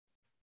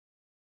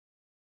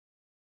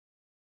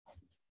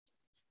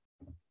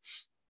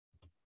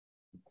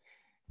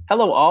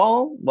Hello,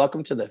 all.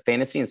 Welcome to the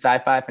Fantasy and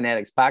Sci-Fi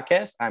Fanatics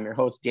podcast. I'm your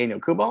host, Daniel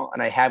Kubal, and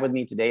I have with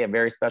me today a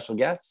very special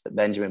guest,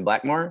 Benjamin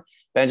Blackmore.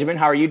 Benjamin,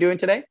 how are you doing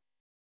today?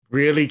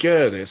 Really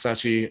good. It's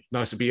actually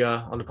nice to be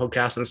on the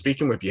podcast and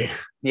speaking with you.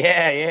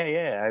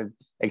 Yeah. I'm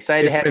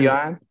excited to have you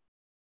on.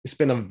 It's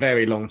been a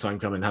very long time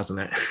coming, hasn't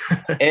it?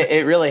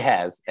 It really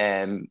has.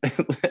 And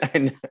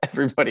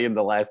everybody in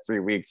the last 3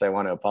 weeks, I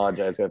want to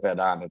apologize who I've had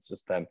on. It's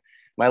just been,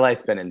 my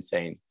life's been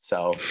insane.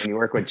 So when you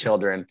work with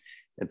children,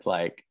 it's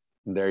like,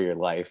 they're your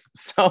life.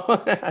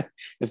 So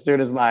as soon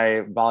as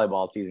my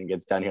volleyball season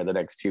gets done here the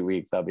next 2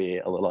 weeks, I'll be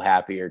a little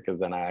happier because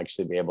then I'll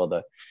actually be able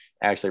to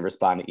actually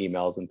respond to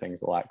emails and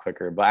things a lot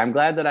quicker. But I'm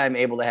glad that I'm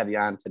able to have you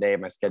on today.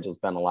 My schedule's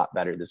been a lot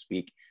better this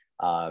week,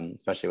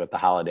 especially with the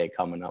holiday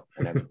coming up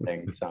and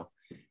everything. So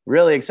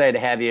really excited to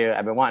have you.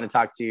 I've been wanting to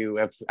talk to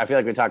you. I feel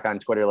like we talk on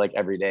Twitter like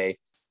every day.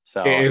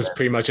 So it is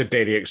pretty much a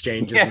daily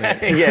exchange, isn't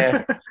it?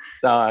 Yeah.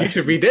 So, you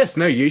should read this.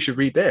 No, you should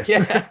read this.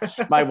 Yeah.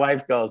 My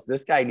wife goes,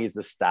 this guy needs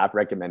to stop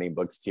recommending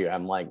books to you.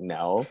 I'm like,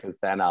 no, because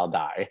then I'll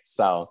die.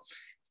 So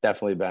it's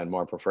definitely been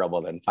more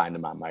preferable than find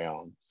them on my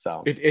own.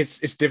 So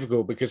it's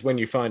difficult because when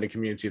you find a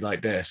community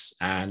like this,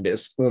 and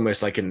it's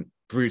almost like a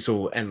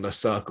brutal endless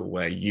circle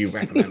where you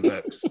recommend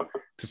books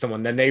to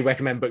someone, then they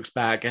recommend books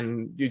back,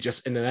 and you're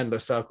just in an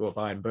endless circle of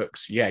buying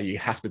books. Yeah, you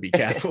have to be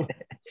careful.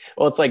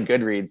 Well, it's like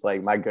Goodreads.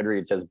 Like my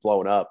Goodreads has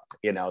blown up,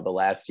 the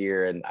last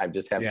year, and I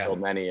just have so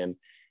many. And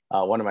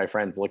one of my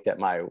friends looked at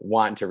my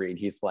want to read.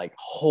 He's like,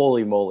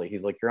 holy moly.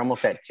 He's like, you're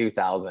almost at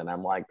 2,000.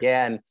 I'm like,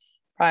 yeah. And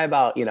probably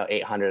about,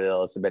 800 of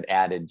those have been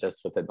added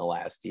just within the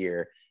last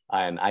year.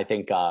 And I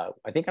think I'm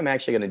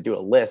actually going to do a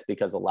list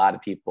because a lot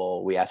of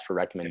people, we ask for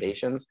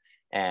recommendations,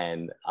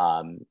 and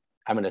I'm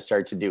going to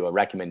start to do a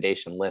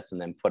recommendation list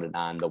and then put it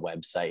on the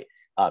website.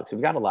 So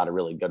we've got a lot of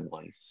really good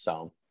ones.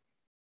 So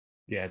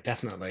yeah,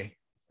 definitely.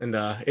 And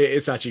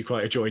it's actually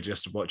quite a joy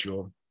just to watch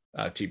your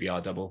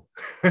TBR double.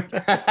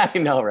 I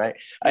know, right?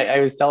 I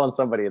was telling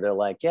somebody, they're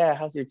like, yeah,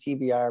 how's your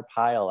TBR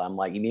pile? I'm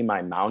like, you mean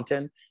my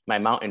mountain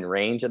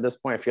range at this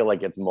point? I feel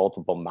like it's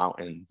multiple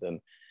mountains. And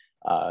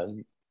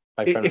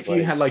my friend if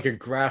you had like a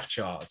graph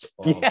chart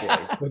of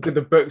like,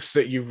 the books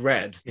that you've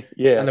read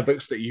and the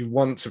books that you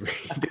want to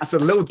read, it's a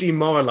little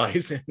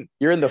demoralizing.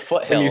 You're in the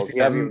foothills.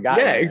 You haven't even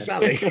gotten there.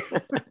 Exactly.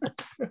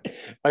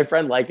 My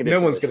friend likened it.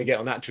 No one's going to get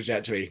on that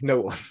trajectory.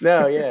 No one.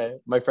 No, yeah.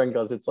 My friend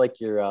goes, it's like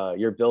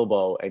you're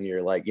Bilbo, and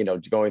you're like,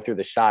 going through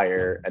the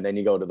Shire, and then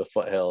you go to the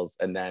foothills,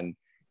 and then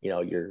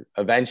you're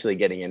eventually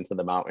getting into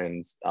the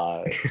mountains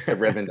at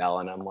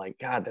Rivendell. And I'm like,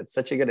 God, that's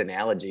such a good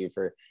analogy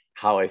for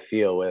how I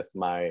feel with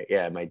my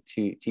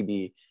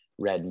TB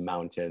Red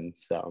Mountain.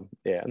 So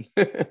yeah.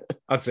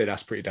 I'd say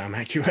that's pretty damn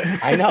accurate.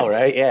 I know,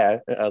 right? Yeah.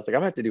 I was like,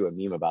 I'm gonna have to do a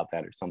meme about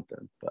that or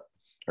something,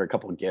 or a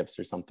couple of GIFs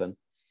or something.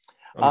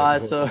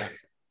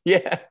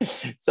 Yeah.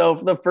 So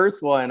for the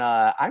first one,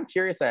 I'm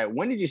curious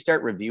when did you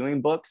start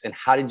reviewing books, and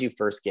how did you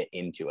first get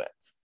into it?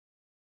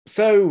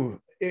 So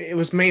it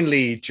was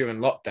mainly during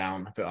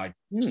lockdown that I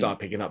started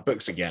picking up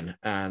books again.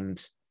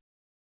 And,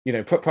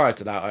 prior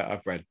to that,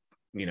 I've read,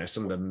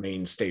 some of the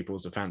main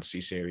staples of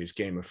fantasy series,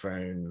 Game of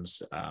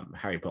Thrones,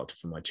 Harry Potter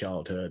from my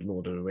childhood,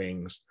 Lord of the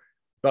Rings.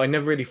 But I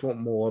never really thought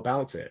more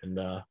about it. And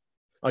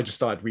I just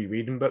started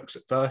rereading books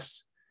at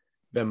first.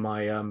 Then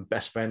my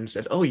best friend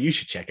said, oh, you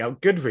should check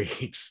out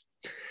Goodreads.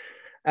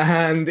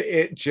 And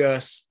it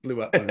just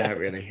blew up from there,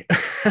 really.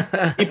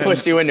 He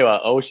pushed you into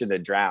an ocean to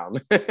drown.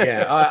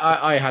 Yeah,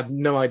 I had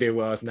no idea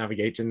where I was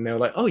navigating. And they were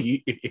like, oh,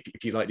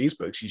 if you like these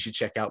books, you should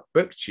check out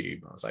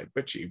Booktube. I was like,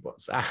 Booktube,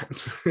 what's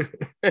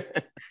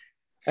that?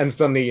 And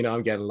suddenly,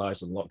 I'm getting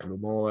lives on Locke and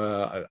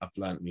Lamora. I've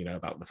learned,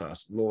 about the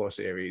first Law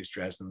series,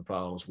 Dresden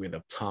Files, Wheel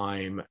of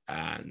Time.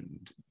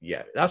 And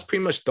yeah, that's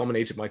pretty much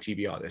dominated my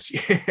TBR this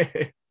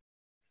year.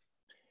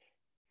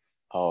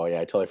 Oh,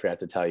 yeah, I totally forgot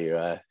to tell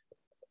you.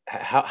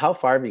 How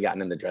far have you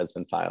gotten in the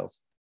Dresden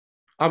Files?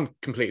 I'm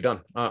completely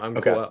done. I'm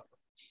caught up.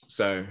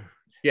 So,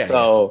 yeah.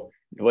 So,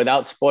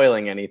 without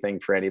spoiling anything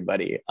for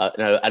anybody,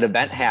 an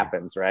event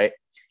happens, right?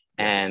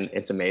 Yes. And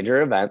it's a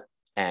major event.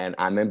 And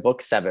I'm in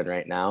book 7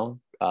 right now.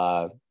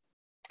 I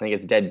think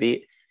it's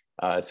Deadbeat,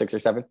 6 or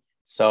 7.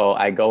 So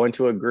I go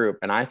into a group,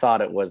 and I thought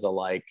it was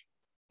a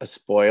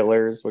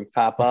spoilers would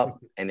pop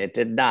up, and it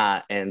did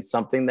not. And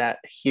something that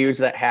huge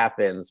that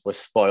happens was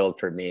spoiled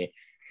for me.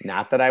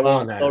 Not that I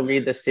won't still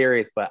read the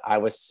series, but I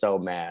was so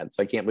mad.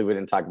 So I can't believe we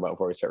didn't talk about it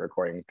before we start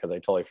recording, because I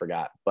totally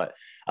forgot. But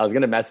I was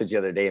going to message the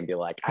other day and be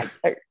like,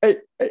 I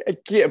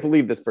can't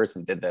believe this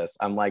person did this.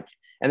 I'm like,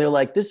 and they're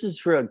like, this is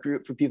for a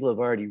group for people who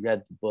have already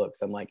read the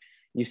books. I'm like,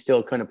 you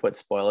still couldn't put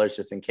spoilers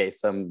just in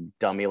case some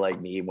dummy like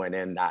me went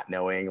in not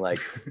knowing,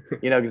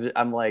 because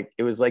I'm like,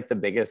 it was like the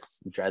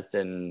biggest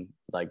Dresden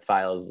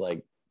Files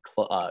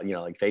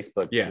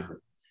Facebook. Yeah.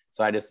 Group.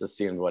 So I just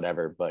assumed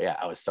whatever. But yeah,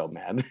 I was so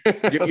mad.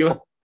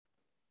 You'll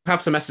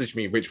have to message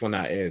me which one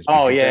that is.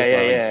 Oh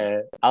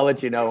yeah. I'll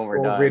let you know when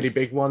we're done. Really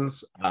big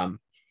ones.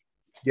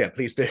 Yeah,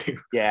 please do.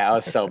 Yeah, I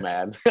was so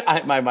mad.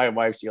 My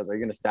wife, she goes, "Are you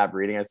gonna stop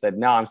reading?" I said,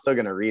 "No, I'm still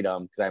gonna read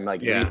them," because I'm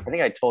like, I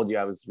think I told you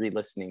I was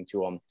re-listening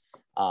to them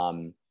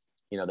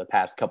the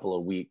past couple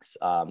of weeks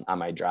on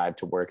my drive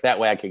to work. That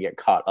way I could get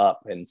caught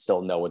up and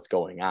still know what's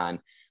going on.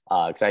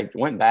 Because I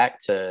went back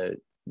to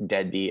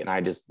Deadbeat and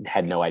I just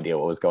had no idea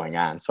what was going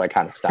on. So I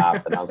kind of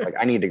stopped and I was like,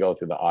 I need to go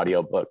through the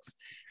audiobooks.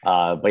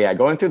 But yeah,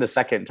 going through the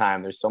second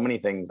time, there's so many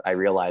things I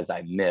realized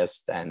I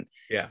missed. And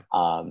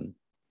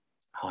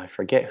I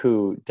forget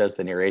who does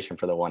the narration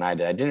for the one I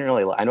did. I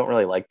don't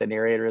really like the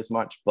narrator as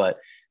much, but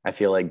I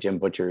feel like Jim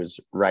Butcher's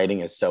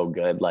writing is so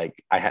good.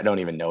 Like I don't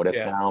even notice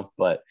now,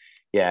 but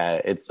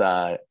yeah, it's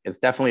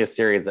definitely a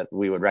series that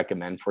we would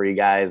recommend for you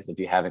guys if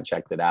you haven't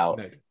checked it out.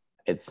 No.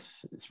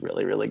 It's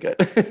really, really good.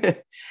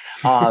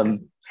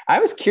 I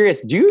was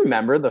curious, do you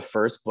remember the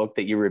first book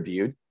that you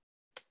reviewed?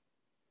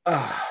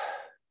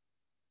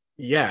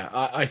 Yeah,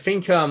 I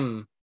think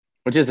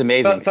which is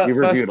amazing. You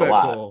reviewed a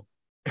lot.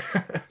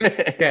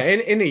 Yeah,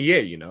 in a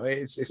year,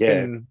 it's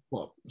been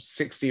what,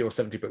 60 or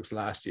 70 books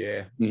last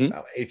year,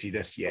 about 80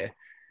 this year.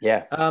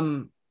 Yeah.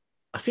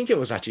 I think it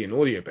was actually an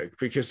audiobook,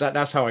 because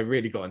that's how I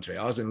really got into it.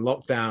 I was in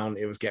lockdown,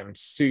 it was getting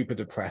super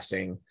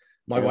depressing.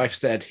 My wife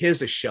said,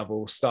 here's a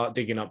shovel, start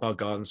digging up our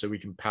garden so we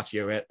can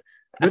patio it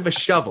with a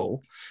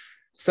shovel.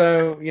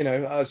 So,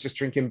 I was just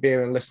drinking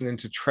beer and listening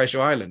to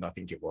Treasure Island, I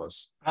think it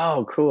was.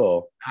 Oh,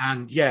 cool.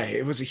 And yeah,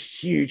 it was a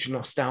huge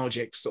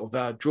nostalgic sort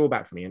of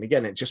drawback for me. And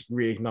again, it just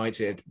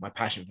reignited my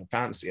passion for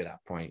fantasy at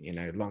that point,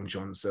 Long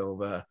John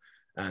Silver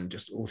and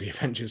just all the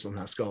adventures on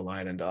that Skull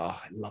Island. Oh,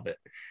 I love it.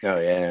 Oh,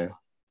 yeah.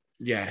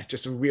 Yeah,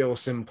 just a real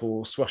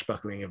simple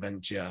swashbuckling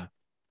adventure,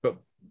 but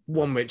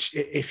one which,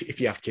 if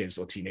you have kids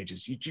or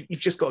teenagers, you've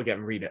just got to get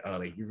them read it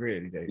early. You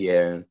really do.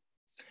 Yeah.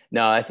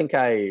 No, I think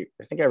I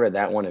read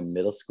that one in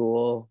middle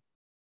school.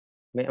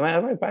 I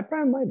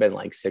probably might have been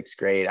like sixth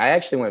grade.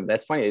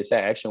 That's funny you say,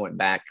 I actually went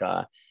back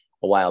a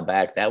while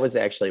back. That was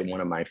actually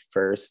one of my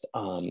first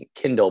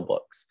Kindle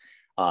books.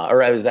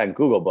 Or I was on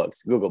Google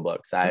Books.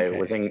 I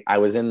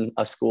was in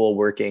a school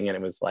working, and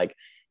it was like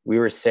we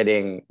were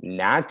sitting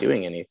not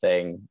doing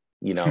anything,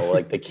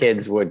 like the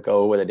kids would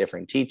go with a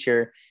different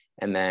teacher,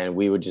 and then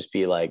we would just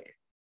be like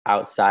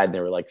outside, and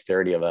there were like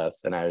 30 of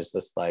us, and I was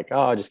just like,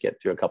 oh, I'll just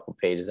get through a couple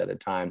pages at a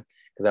time,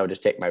 because I would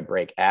just take my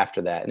break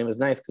after that. And it was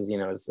nice because it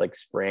was like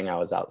spring, I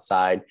was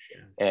outside.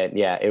 And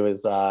yeah, it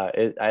was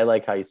I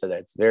like how you said that.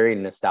 It's very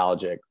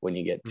nostalgic when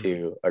you get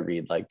to a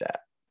read like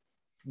that.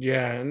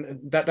 Yeah,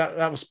 and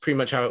that was pretty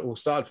much how it all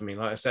started for me.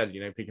 Like I said,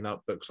 picking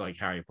up books like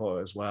Harry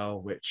Potter as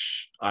well,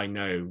 which I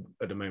know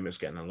at the moment is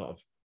getting a lot of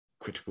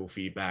critical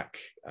feedback.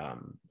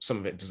 Some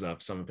of it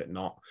deserved, some of it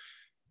not,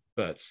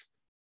 but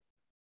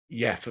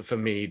yeah, for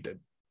me,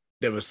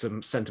 there was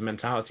some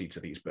sentimentality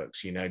to these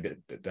books. The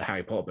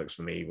Harry Potter books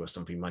for me was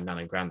something my nan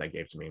and granddad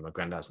gave to me. My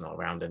granddad's not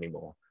around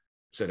anymore,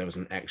 so there was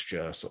an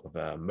extra sort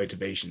of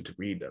motivation to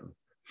read them.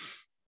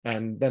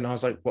 And then I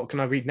was like, what can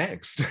I read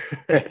next?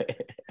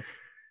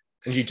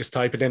 And you just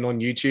type it in on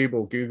YouTube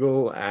or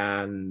Google,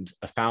 and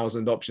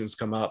 1,000 options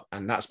come up,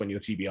 and that's when your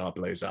TBR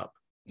blows up.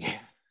 Yeah.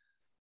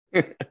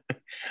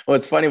 Well,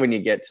 it's funny when you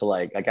get to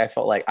like I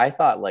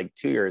thought like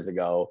 2 years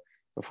ago,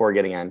 before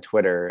getting on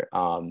Twitter,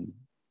 for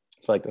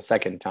like the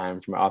second time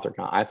from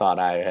AuthorCon, I thought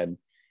I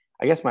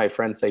guess my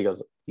friend said, he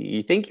goes,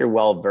 you think you're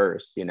well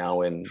versed,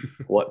 in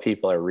what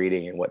people are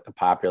reading and what the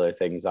popular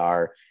things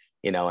are,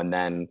 and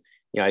then,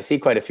 I see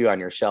quite a few on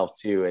your shelf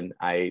too. And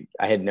I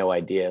had no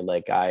idea.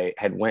 Like I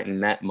had went and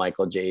met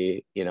Michael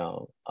J.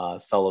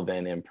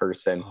 Sullivan in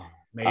person. Oh,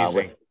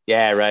 amazing.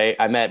 Right.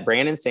 I met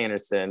Brandon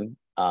Sanderson,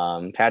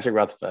 Patrick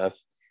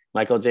Rothfuss,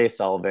 Michael J.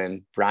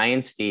 Sullivan, Brian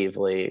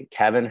Steveley,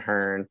 Kevin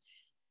Hearn,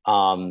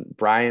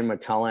 Brian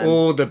McCullen,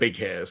 all the big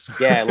hairs.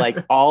 Yeah, like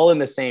all in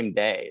the same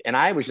day. And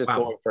I was just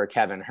going for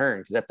Kevin Hearn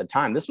because at the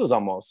time, this was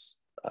almost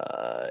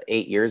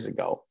 8 years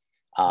ago,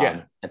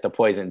 at the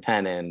Poison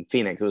Pen in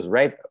Phoenix. It was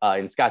right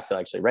in Scottsdale,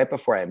 actually, right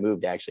before I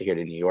moved actually here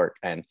to New York.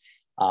 And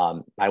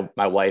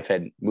my wife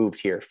had moved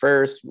here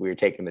first. We were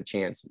taking the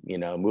chance,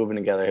 moving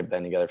together, had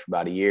been together for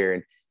about a year.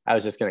 And I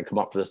was just going to come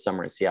up for the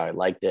summer and see how I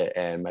liked it.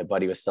 And my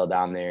buddy was still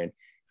down there. And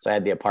so I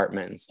had the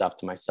apartment and stuff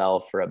to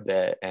myself for a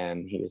bit.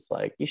 And he was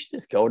like, you should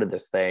just go to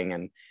this thing.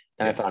 And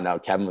then I found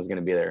out Kevin was going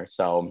to be there.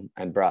 So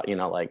I brought,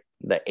 like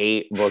the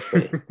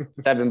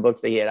 7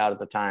 books that he had out at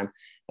the time.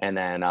 And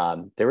then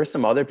there were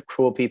some other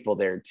cool people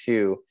there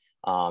too.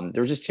 There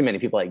were just too many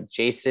people, like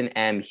Jason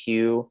M.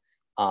 Hugh.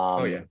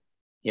 There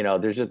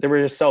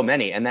were just so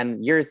many. And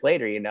then years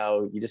later,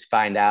 you just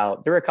find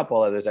out there were a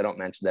couple others. I don't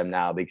mention them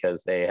now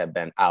because they have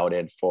been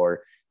outed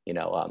for,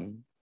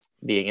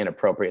 being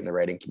inappropriate in the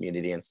writing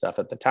community and stuff.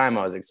 At the time,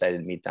 I was excited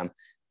to meet them,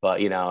 but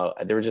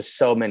there were just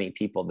so many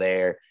people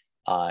there.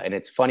 And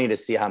it's funny to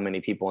see how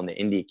many people in the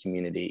indie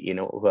community,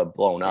 who have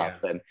blown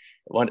up. And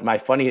my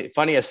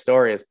funniest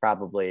story is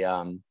probably,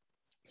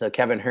 so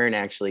Kevin Hearn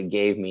actually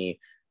gave me,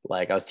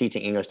 I was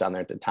teaching English down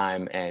there at the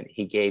time, and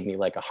he gave me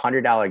like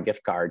 $100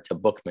 gift card to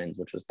Bookman's,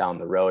 which was down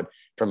the road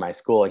from my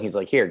school. And he's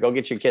like, here, go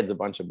get your kids a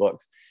bunch of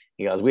books.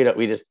 He goes,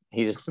 he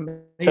just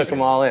took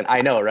them all in.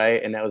 I know.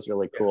 Right. And that was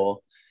really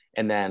cool.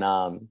 And then,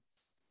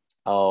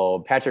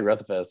 Patrick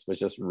Rothfuss was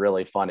just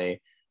really funny.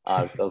 So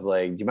I was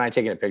like, do you mind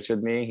taking a picture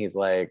with me? He's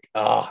like,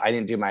 oh, I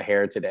didn't do my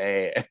hair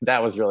today.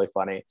 That was really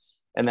funny.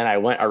 And then I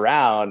went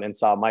around and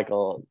saw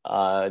Michael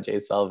J.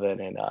 Sullivan,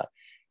 and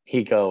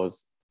he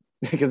goes,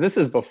 because this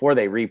is before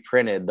they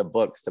reprinted the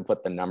books to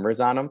put the numbers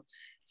on them.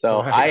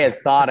 So Right. I had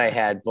thought I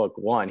had book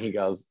one. He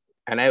goes,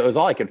 and it was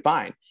all I could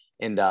find.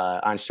 And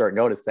on short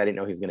notice, because I didn't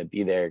know he was going to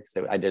be there,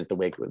 because I did it the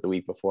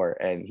week before.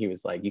 And he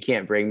was like, you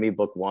can't bring me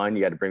book one.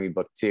 You got to bring me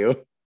book two.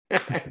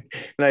 And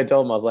I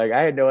told him, I was like,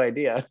 I had no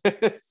idea.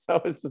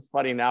 So it's just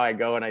funny. Now I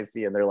go and I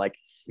see, and they're like,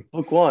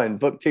 book one,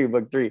 book two,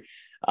 book three.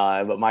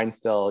 But mine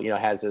still,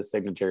 has his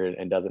signature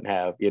and doesn't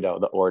have,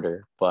 the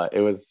order. But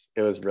it was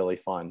really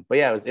fun. But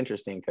yeah, it was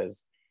interesting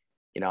because,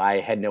 I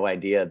had no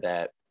idea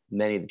that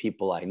many of the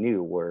people I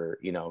knew were,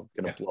 going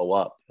to blow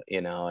up,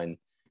 and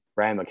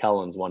Brian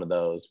McKellen's one of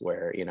those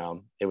where,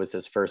 it was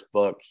his first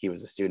book. He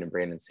was a student of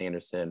Brandon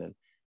Sanderson.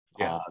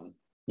 And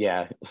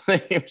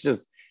it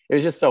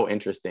was just so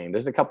interesting.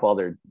 There's a couple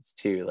others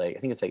too. Like, I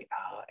think it's like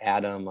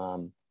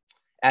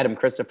Adam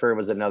Christopher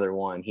was another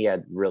one. He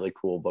had really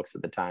cool books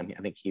at the time.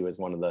 I think he was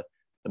one of the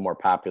more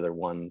popular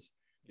ones.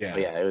 Yeah.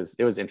 But yeah,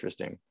 it was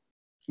interesting.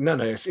 No,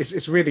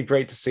 it's really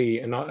great to see.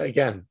 And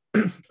again,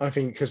 I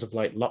think because of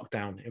like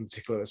lockdown in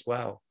particular as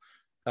well,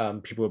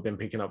 people have been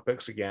picking up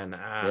books again,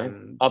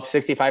 and up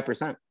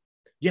 65%.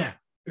 Yeah,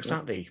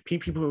 exactly.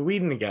 People are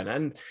reading again,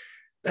 and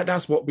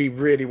that's what we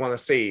really want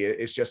to see.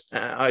 It's just,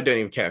 I don't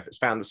even care if it's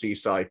fantasy,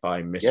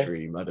 sci-fi,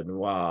 mystery, murder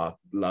noir,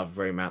 love,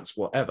 romance,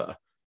 whatever.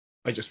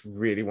 I just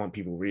really want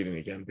people reading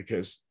again,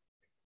 because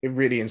it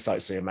really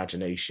incites the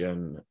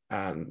imagination,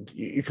 and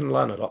you can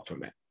learn a lot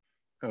from it.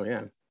 Oh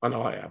yeah, I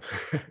know I have.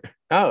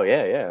 Oh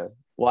yeah.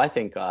 Well, I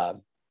think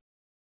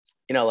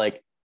like,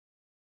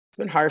 it's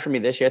been hard for me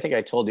this year. I think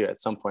I told you at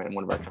some point in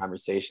one of our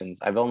conversations,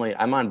 I'm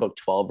on book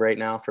 12 right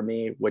now for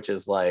me, which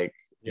is like,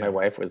 my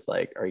wife was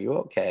like, are you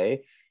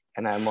okay?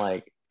 And I'm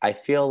like, I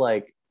feel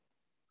like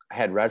I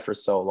had read for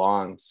so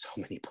long, so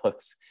many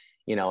books,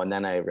 and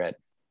then I read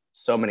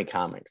so many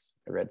comics.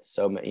 I read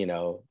so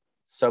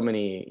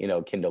many,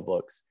 Kindle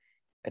books.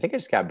 I think I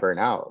just got burnt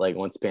out, like,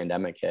 once the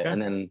pandemic hit.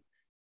 And then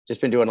just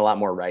been doing a lot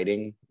more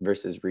writing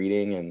versus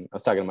reading. And I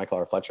was talking to Michael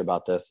R. Fletcher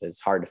about this. It's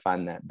hard to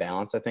find that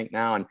balance, I think,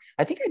 now. And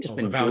I think I just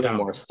been doing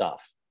more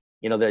stuff.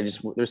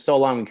 There's so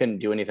long we couldn't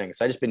do anything.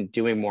 So I just been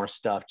doing more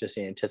stuff just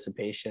in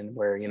anticipation,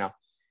 where,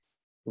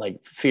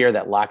 like, fear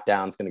that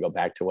lockdown's going to go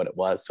back to what it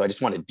was. So I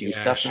just want to do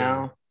stuff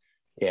now.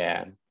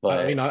 Yeah. But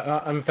I mean,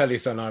 I'm fairly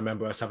certain I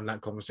remember us having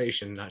that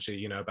conversation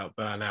actually, about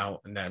burnout,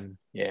 and then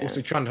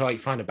also trying to like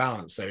find a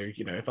balance. So,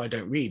 if I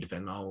don't read,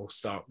 then I'll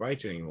start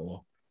writing,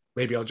 or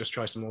maybe I'll just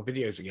try some more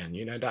videos again,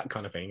 that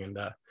kind of thing. And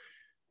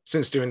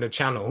since doing the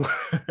channel,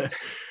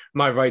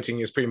 my writing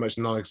is pretty much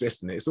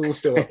non-existent. It's all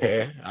still up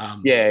here.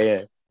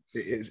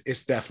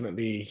 It's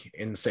definitely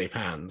in safe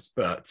hands,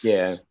 but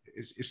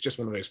it's just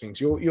one of those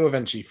things. You'll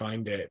eventually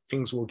find it.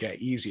 Things will get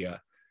easier,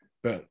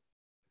 but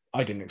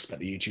I didn't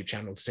expect the YouTube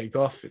channel to take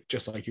off,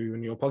 just like you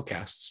and your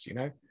podcasts,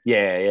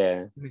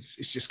 Yeah.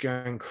 It's just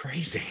going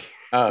crazy.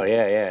 Oh,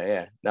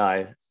 yeah. No,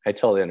 I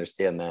totally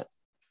understand that.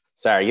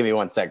 Sorry, give me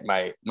 1 sec.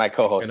 My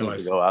co-host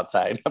needs to go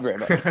outside. I'll be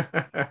right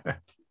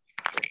back.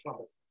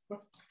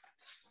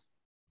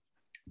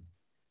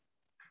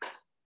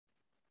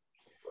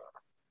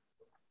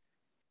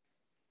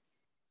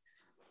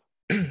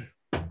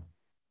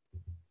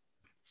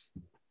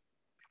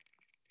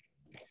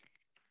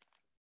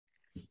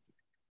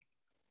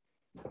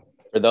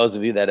 For those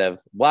of you that have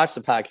watched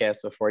the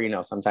podcast before,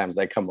 sometimes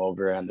I come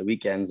over on the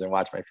weekends and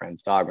watch my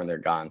friend's dog when they're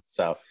gone.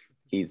 So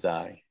he's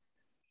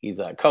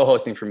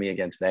co-hosting for me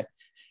again today.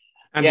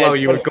 And while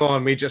you were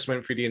gone, we just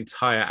went through the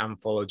entire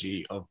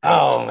anthology of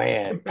books. Oh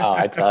man! Oh,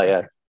 I tell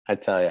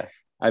you,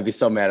 I'd be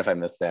so mad if I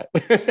missed that.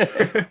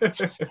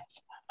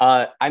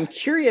 I'm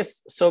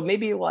curious. So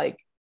maybe, like,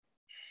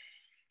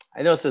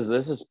 I know this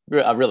is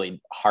a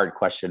really hard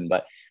question,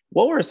 but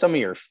what were some of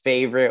your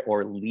favorite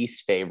or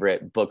least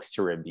favorite books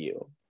to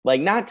review?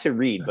 Like, not to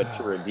read, but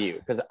to review.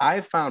 Because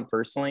I've found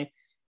personally,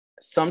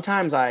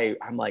 sometimes I'm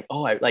like,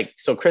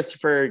 so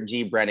Christopher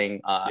G. Brenning,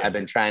 I've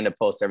been trying to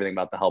post everything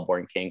about the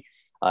Hellborn King,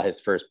 his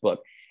first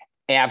book.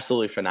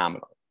 Absolutely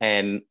phenomenal.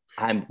 And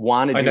I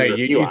want to do a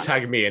review. You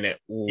tag me in it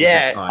all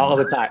the time. All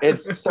the time.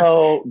 It's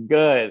so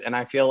good. And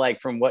I feel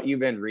like from what you've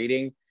been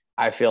reading,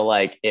 I feel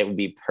like it would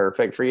be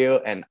perfect for you.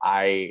 And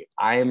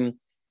I'm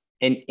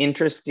an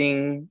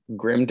interesting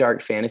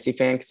grimdark fantasy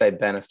fan, because I've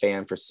been a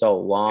fan for so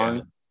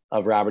long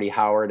of Robert E.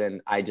 Howard.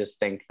 And I just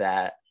think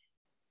that,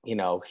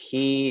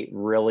 he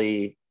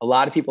really, a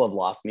lot of people have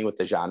lost me with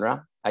the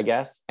genre, I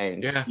guess.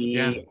 And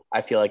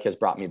I feel like has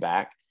brought me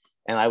back.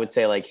 And I would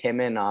say, like, him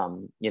and,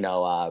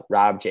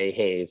 Rob J.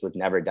 Hayes with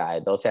Never Die,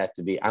 those have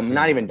to be, I'm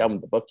not even done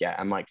with the book yet.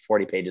 I'm like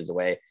 40 pages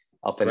away.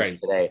 I'll finish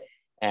today.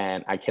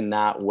 And I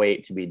cannot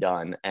wait to be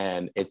done.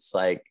 And it's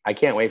like, I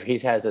can't wait. He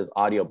has his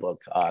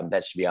audiobook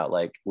that should be out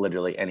like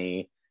literally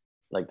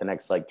the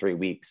next 3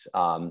 weeks.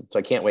 So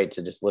I can't wait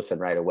to just listen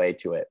right away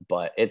to it.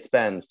 But it's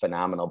been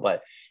phenomenal.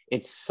 But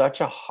it's such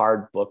a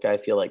hard book, I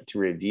feel like, to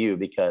review,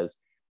 because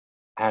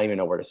I don't even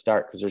know where to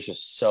start because there's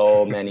just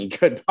so many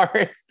good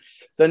parts.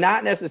 So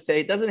not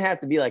necessarily, it doesn't have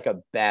to be like a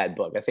bad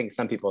book. I think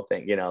some people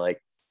think,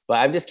 like, but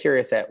I'm just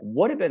curious at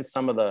what have been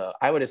some of the,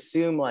 I would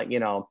assume like,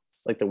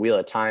 like the Wheel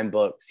of Time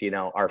books,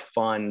 are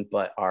fun,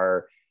 but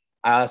I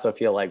also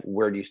feel like,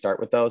 where do you start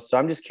with those? So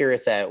I'm just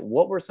curious at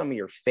what were some of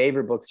your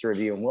favorite books to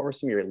review and what were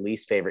some of your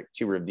least favorite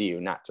to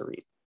review, not to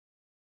read?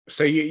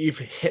 So you've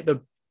hit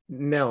the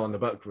nail on the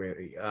book,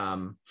 really.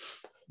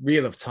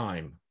 Wheel of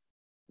Time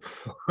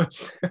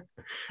was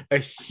a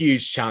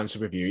huge challenge to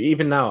review.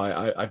 Even now,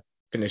 I've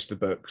finished the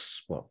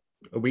books,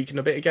 a week and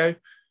a bit ago.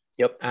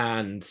 Yep.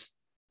 And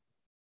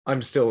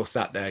I'm still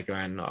sat there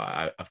going,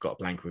 I've got a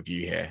blank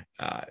review here.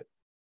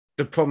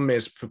 The problem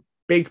is for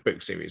big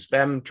book series,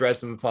 them,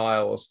 Dresden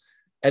Files,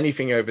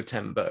 anything over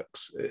 10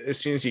 books, as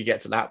soon as you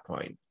get to that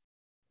point,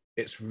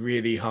 it's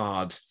really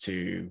hard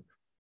to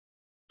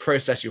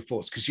process your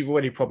thoughts because you've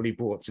already probably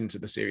bought into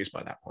the series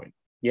by that point.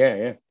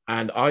 Yeah.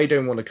 And I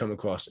don't want to come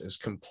across as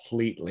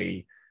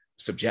completely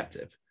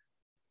subjective.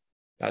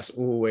 That's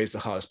always the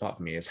hardest part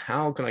for me, is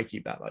how can I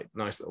keep that like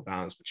nice little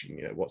balance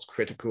between, what's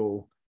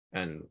critical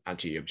and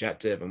actually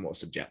objective and what's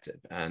subjective.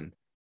 And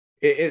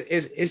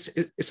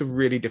it's a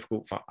really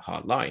difficult,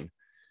 hard line.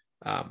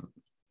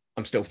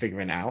 I'm still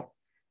figuring out.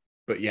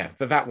 But yeah,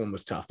 that one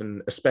was tough.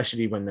 And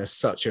especially when there's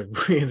such a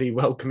really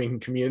welcoming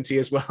community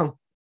as well.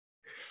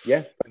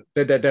 Yeah.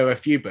 There were a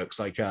few books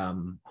like,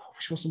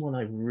 which was the one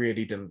I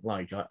really didn't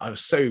like? I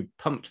was so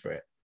pumped for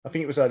it. I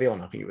think it was early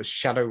on. I think it was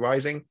Shadow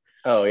Rising.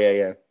 Oh,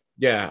 yeah.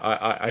 Yeah,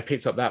 I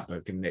picked up that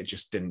book and it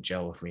just didn't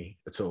gel with me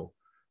at all.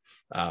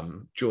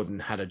 Jordan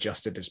had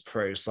adjusted his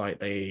prose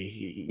slightly.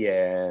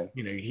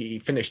 He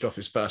finished off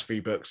his first 3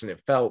 books and it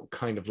felt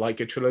kind of like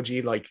a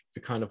trilogy, like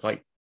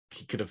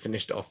he could have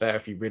finished it off there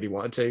if he really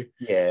wanted to.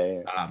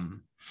 Yeah.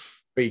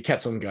 But he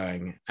kept on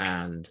going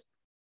and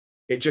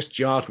it just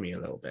jarred me a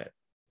little bit.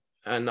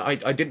 And I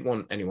didn't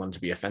want anyone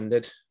to be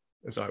offended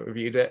as I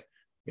reviewed it.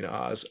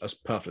 I was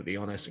perfectly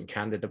honest and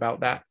candid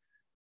about that.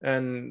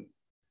 And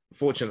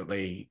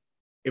fortunately,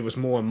 it was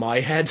more in my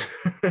head.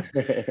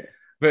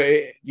 But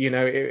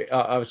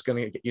I was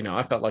going to,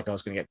 I felt like I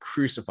was going to get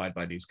crucified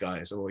by these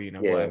guys, or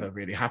whatever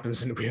really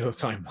happens in the Wheel of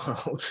Time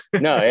world.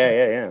 No,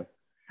 yeah.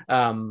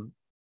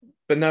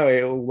 But no,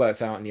 it all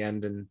worked out in the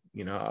end, and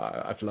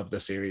I've loved the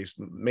series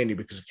mainly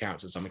because of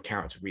characters. I'm a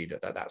character reader.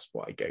 That's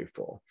what I go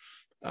for.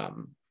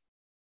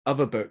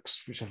 Other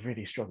books which I've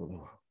really struggled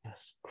with,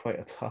 that's quite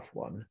a tough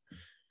one.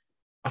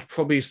 I'd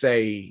probably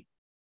say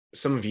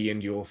some of the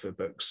indie author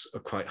books are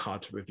quite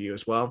hard to review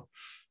as well.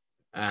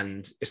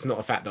 And it's not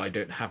a fact that I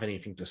don't have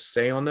anything to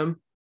say on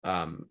them.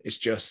 It's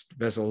just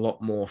there's a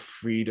lot more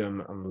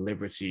freedom and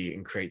liberty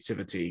and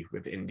creativity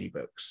with indie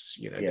books.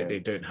 They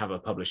don't have a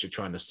publisher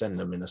trying to send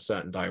them in a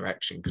certain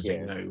direction because they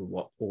know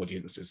what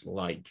audiences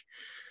like.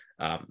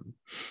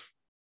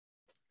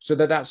 So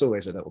that's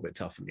always a little bit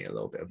tough for me, a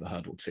little bit of a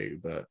hurdle too,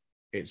 but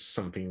it's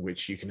something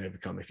which you can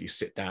overcome if you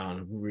sit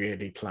down,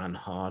 really plan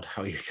hard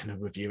how you're going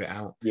to review it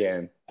out.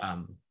 Yeah.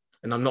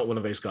 And I'm not one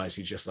of those guys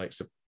who just likes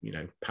to,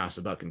 pass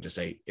the buck and just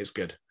say, it's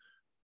good.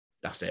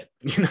 That's it.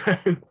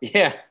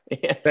 Yeah.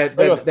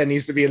 There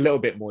needs to be a little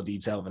bit more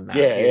detail than that.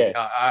 Yeah.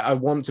 I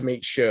want to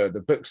make sure the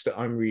books that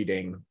I'm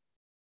reading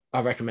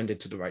are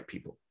recommended to the right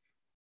people.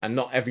 And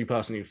not every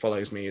person who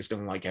follows me is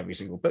going to like every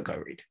single book I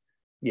read.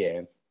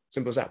 Yeah.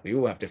 Simple as that. We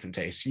all have different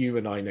tastes. You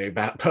and I know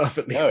that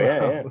perfectly well.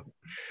 Yeah.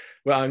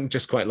 Well, I'm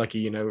just quite lucky,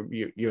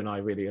 you and I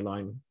really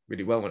align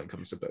really well when it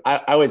comes to books.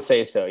 I would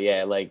say so.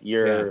 Yeah. Like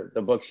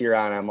the books you're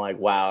on, I'm like,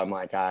 wow. I'm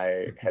like,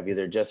 I have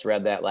either just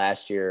read that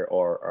last year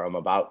or I'm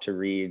about to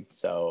read.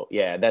 So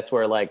yeah, that's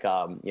where like,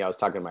 I was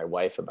talking to my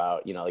wife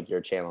about, like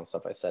your channel and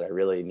stuff. I said, I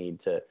really need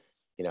to,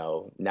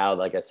 now,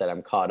 like I said,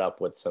 I'm caught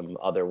up with some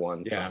other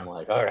ones. Yeah. So I'm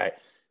like, all right,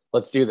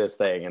 let's do this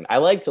thing. And I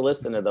like to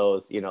listen to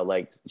those,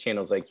 like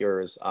channels like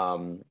yours,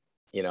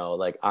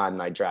 like on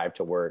my drive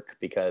to work,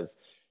 because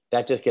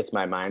that just gets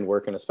my mind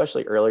working,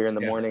 especially earlier in the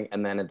morning.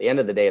 And then at the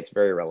end of the day, it's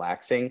very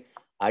relaxing.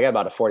 I got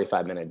about a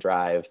 45-minute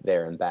drive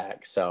there and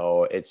back.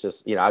 So it's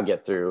just, I'll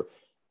get through,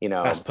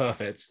 That's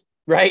perfect.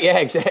 Right. Yeah,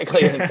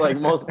 exactly. And it's like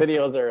most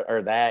videos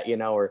are that,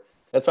 or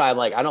that's why I'm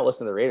like, I don't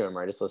listen to the radio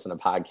anymore. I just listen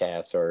to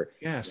podcasts or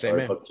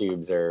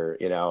booktubes or,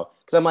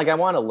 because I'm like, I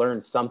want to learn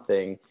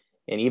something.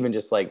 And even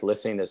just like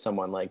listening to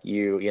someone like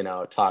you,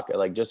 talk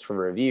like just for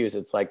reviews,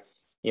 it's like,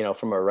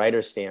 from a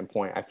writer's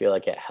standpoint, I feel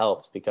like it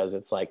helps because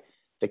it's like,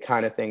 the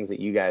kind of things that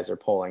you guys are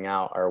pulling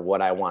out are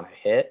what I want to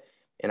hit.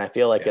 And I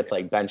feel like it's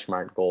like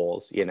benchmark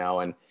goals,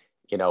 and,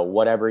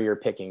 whatever you're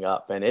picking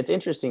up. And it's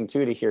interesting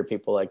too, to hear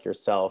people like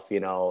yourself,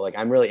 like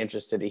I'm really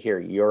interested to hear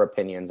your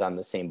opinions on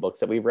the same books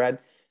that we've read,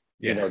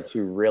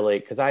 to really,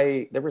 because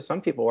there were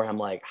some people where I'm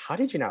like, how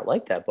did you not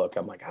like that book?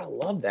 I'm like, I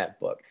love that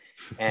book.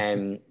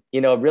 And,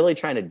 I've been really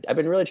trying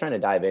to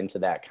dive into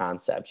that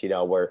concept,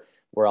 where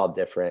we're all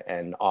different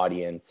and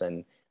audience.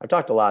 And I've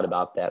talked a lot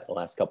about that the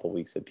last couple of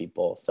weeks with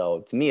people.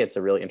 So to me, it's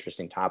a really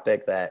interesting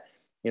topic that,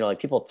 like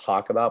people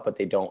talk about, but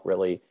they don't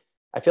really,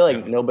 I feel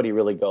like nobody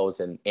really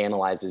goes and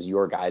analyzes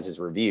your guys'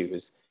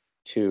 reviews.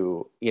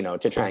 to, you know,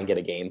 to try and get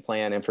a game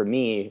plan. And for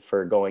me,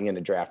 for going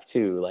into draft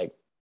 2, like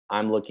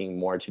I'm looking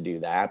more to do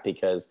that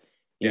because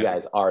you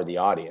guys are the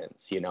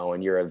audience, you know,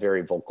 and you're a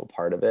very vocal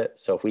part of it.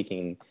 So if we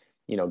can,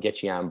 you know,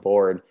 get you on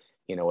board,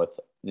 you know, with,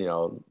 you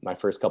know, my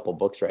first couple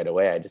books right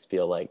away, I just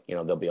feel like, you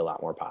know, they'll be a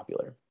lot more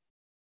popular.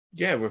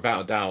 Yeah,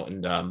 without a doubt.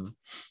 And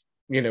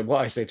you know,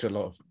 what I say to a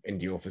lot of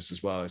indie authors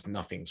as well is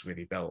nothing's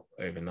really built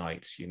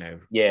overnight. You know,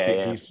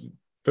 these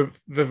the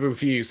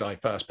reviews I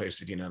first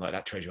posted, you know, like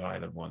that Treasure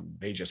Island one,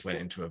 they just went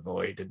into a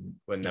void and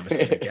were never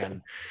seen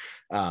again.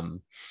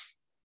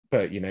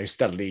 But you know,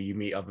 steadily you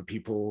meet other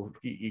people,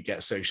 you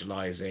get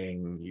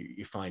socializing,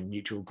 you find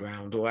mutual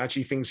ground, or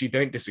actually things you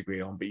don't disagree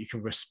on, but you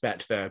can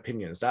respect their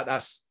opinions.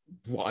 That's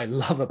what I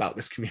love about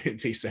this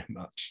community so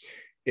much,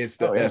 is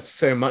that there's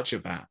so much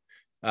of that.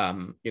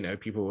 You know,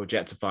 people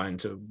objectifying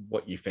to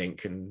what you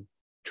think and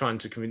trying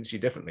to convince you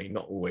differently,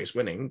 not always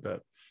winning,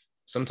 but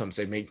sometimes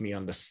they make me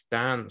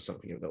understand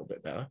something a little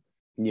bit better.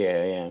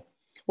 Yeah.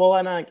 Well,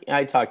 and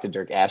I talked to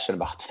Dirk Ashton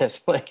about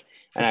this, like,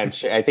 and I'm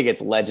sure, I think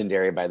it's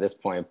legendary by this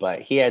point,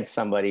 but he had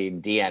somebody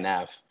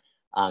DNF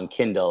on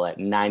Kindle at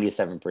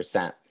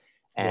 97%.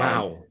 And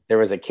wow. There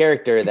was a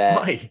character that,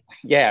 Why?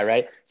 Yeah,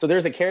 right. So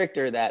there's a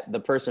character that the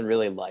person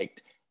really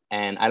liked,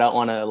 and I don't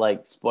want to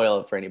like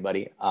spoil it for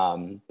anybody.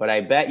 But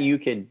I bet you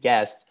could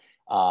guess,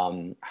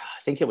 I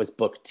think it was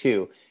book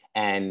 2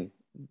 and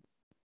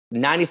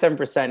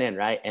 97% in,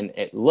 right? And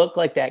it looked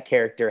like that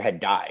character had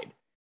died.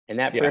 And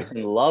that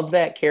person loved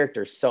that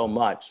character so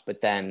much, but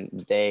then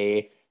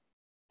they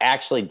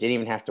actually didn't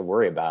even have to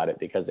worry about it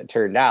because it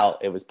turned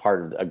out it was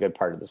part of a good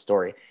part of the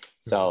story.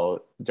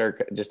 So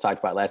Dirk just talked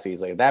about last week.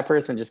 He's like, if that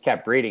person just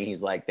kept reading,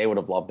 he's like, they would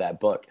have loved that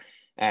book.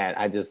 And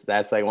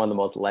that's like one of the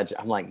most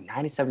I'm like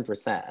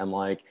 97%. I'm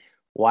like,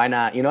 why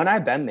not? You know, and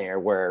I've been there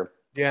where,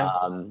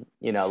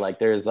 you know, like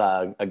there's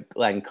a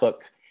Glenn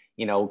Cook,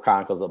 you know,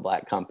 Chronicles of the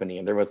Black Company.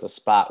 And there was a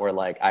spot where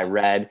like I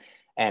read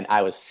and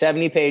I was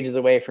 70 pages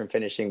away from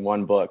finishing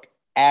one book.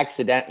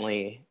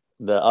 Accidentally,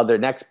 the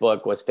next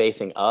book was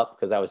facing up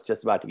because I was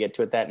just about to get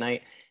to it that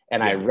night.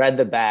 And I read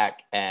the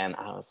back and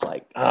I was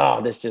like, oh,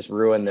 this just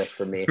ruined this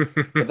for me.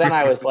 But then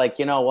I was like,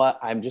 you know what?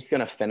 I'm just going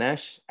to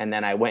finish. And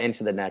then I went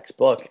into the next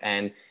book.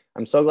 And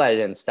I'm so glad I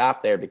didn't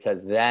stop there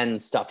because then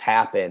stuff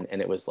happened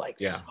and it was like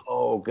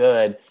so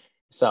good.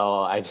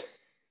 So I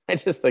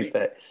just think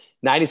that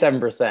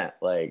 97%,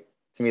 like,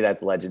 to me,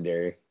 that's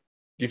legendary.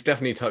 You've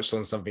definitely touched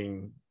on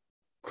something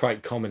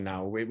quite common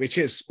now, which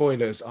is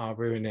spoilers are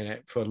ruining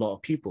it for a lot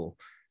of people.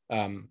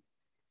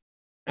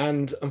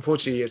 And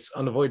unfortunately, it's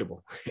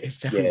unavoidable.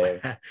 It's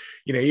everywhere.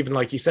 You know, even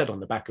like you said, on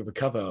the back of a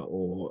cover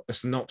or a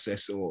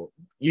synopsis, or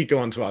you go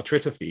onto our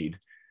Twitter feed.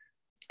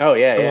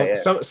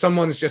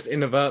 Someone's just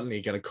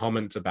inadvertently going to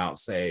comment about,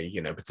 say,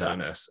 you know,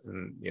 Paternus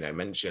and, you know,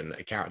 mention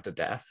a character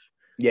death.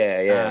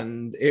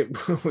 And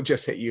it will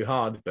just hit you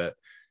hard. But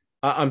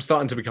I'm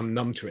starting to become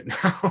numb to it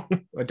now.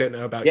 I don't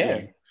know about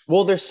you.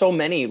 Well, there's so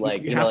many,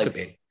 like, you have to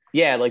be.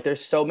 Yeah, like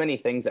there's so many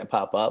things that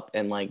pop up,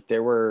 and like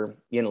there were,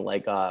 you know,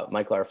 like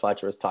Michael R.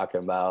 Fletcher was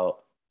talking about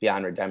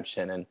Beyond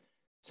Redemption and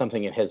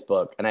something in his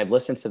book, and I've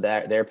listened to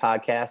their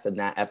podcast and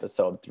that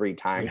episode 3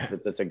 times.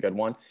 It's a good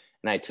one,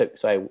 and I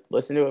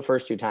listened to it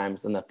first 2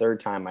 times, and the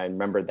third time I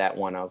remembered that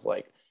one. I was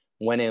like,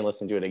 went in and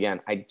listened to it again.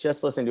 I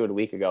just listened to it a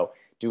week ago.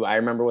 Do I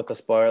remember what the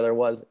spoiler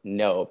was?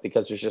 No,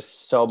 because there's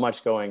just so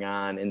much going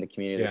on in the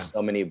community. There's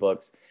so many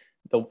books.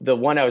 The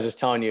one I was just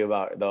telling you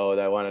about, though,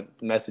 that I want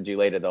to message you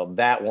later, though,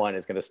 that one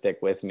is going to stick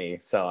with me.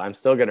 So I'm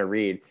still going to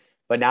read.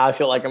 But now I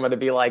feel like I'm going to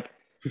be like,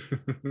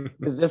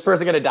 is this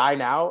person going to die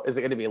now? Is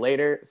it going to be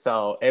later?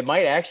 So it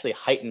might actually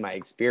heighten my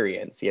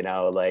experience, you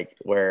know, like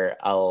where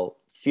I'll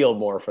feel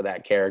more for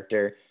that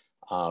character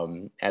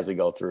as we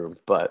go through.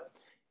 But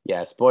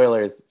yeah,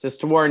 spoilers. Just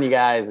to warn you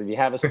guys, if you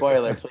have a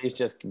spoiler, please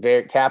just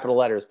capital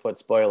letters, put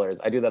spoilers.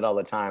 I do that all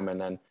the time.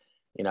 And then,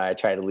 you know, I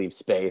try to leave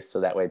space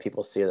so that way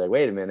people see, like,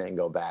 wait a minute, and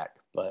go back.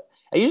 But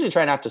I usually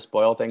try not to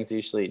spoil things. I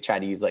usually try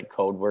to use like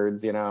code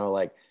words, you know,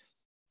 like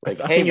I hey,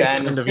 think Ben. it's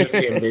kind of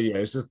easy in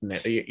videos, isn't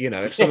it? You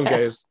know, if someone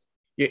goes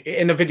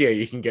in a video,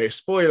 you can go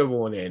spoiler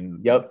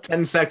warning,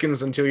 10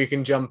 seconds until you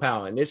can jump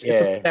out. And it's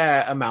a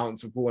fair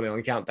amount of warning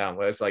on countdown,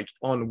 where it's like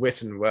on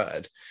written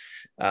word.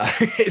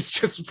 It's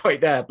just right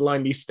there,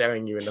 blindly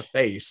staring you in the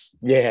face.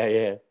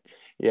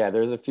 Yeah,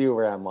 there's a few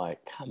where I'm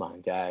like, come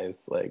on, guys.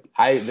 Like,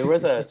 there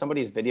was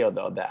somebody's video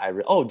though that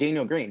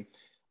Daniel Green.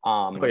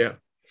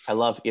 I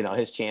love, you know,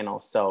 his channel.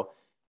 So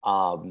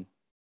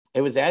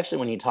it was actually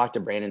when he talked to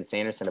Brandon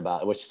Sanderson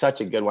about it, which is such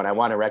a good one. I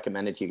want to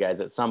recommend it to you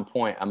guys. At some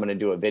point, I'm going to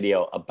do a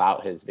video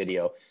about his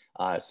video.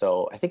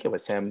 So I think it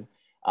was him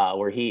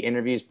where he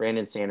interviews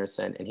Brandon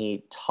Sanderson,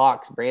 and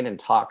Brandon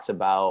talks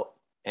about,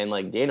 and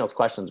like Daniel's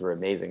questions were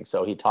amazing.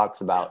 So he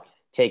talks about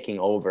taking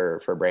over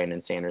for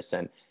Brandon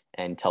Sanderson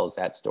and tells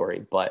that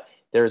story. But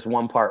there's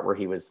one part where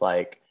he was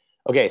like,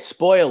 okay,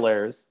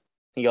 spoilers.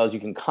 He goes, you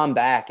can come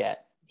back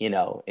at, you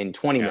know, in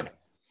 20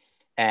 minutes.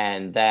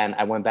 And then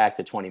I went back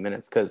to 20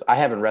 minutes because I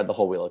haven't read the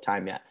whole Wheel of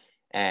Time yet.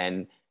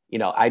 And, you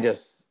know, I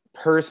just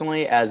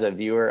personally, as a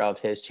viewer of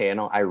his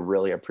channel, I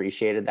really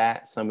appreciated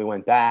that. So then we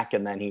went back,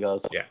 and then he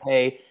goes,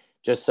 hey,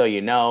 just so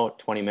you know,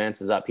 20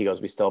 minutes is up. He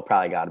goes, we still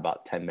probably got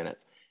about 10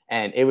 minutes.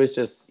 And it was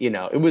just, you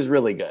know, it was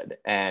really good.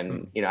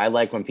 And, you know, I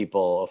like when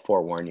people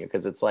forewarn you,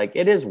 because it's like,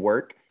 it is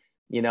work,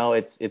 you know,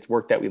 it's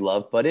work that we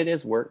love, but it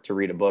is work to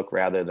read a book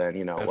rather than,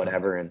 you know,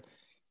 whatever. And,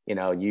 you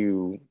know,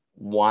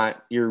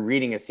 you're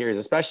reading a series,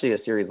 especially a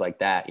series like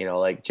that, you know,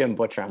 like Jim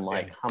Butcher. I'm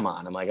like, come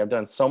on. I'm like, I've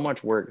done so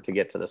much work to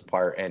get to this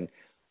part. And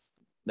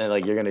then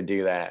like, you're going to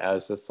do that. I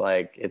was just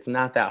like, it's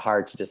not that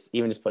hard to just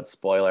put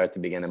spoiler at the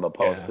beginning of a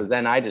post, because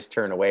then I just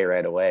turn away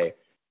right away.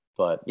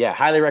 But yeah,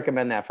 highly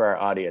recommend that for our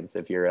audience.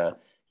 If you're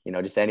you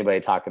know, just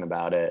anybody talking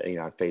about it, you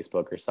know, on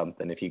Facebook or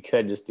something, if you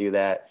could just do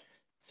that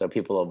so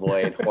people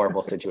avoid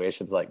horrible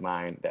situations like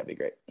mine, that'd be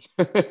great.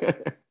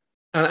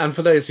 And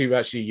for those who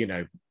actually, you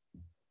know,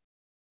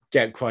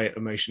 get quite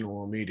emotional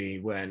or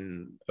moody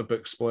when a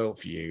book's spoiled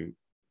for you,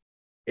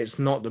 it's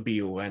not the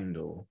be all end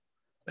all.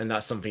 And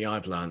that's something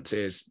I've learned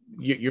is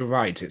you're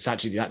right. It's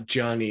actually that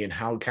journey and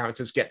how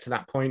characters get to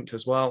that point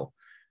as well,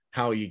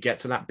 how you get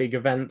to that big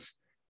event,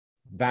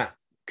 that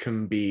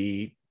can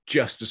be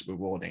just as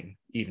rewarding,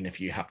 even if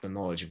you have the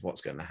knowledge of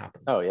what's going to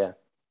happen. Oh yeah.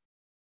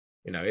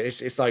 You know,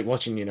 it's like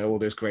watching, you know, all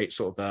those great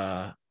sort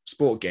of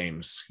sport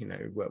games, you know,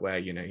 where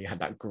you know, you had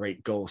that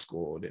great goal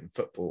scored in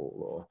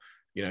football, or,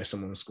 you know,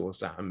 someone scores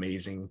that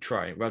amazing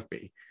try in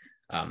rugby.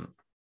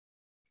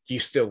 You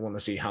still want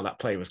to see how that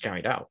play was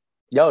carried out.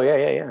 Oh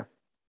yeah.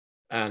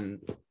 And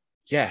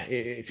yeah,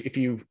 if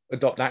you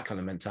adopt that kind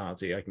of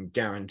mentality, I can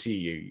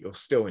guarantee you'll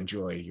still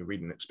enjoy your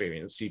reading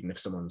experience, even if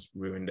someone's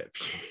ruined it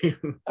for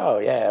you. Oh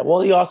yeah.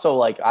 Well, you also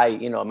like,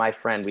 you know, my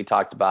friend, we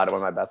talked about it,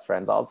 one of my best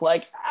friends, I was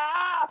like,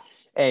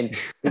 and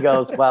he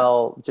goes,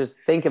 well,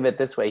 just think of it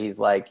this way. He's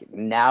like,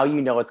 now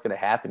you know what's going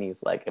to happen.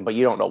 He's like, but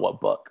you don't know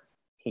what book.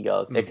 He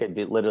goes, it could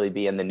literally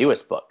be in the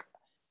newest book.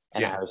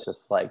 And I was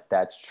just like,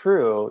 that's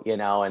true, you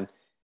know. And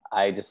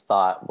I just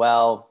thought,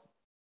 well,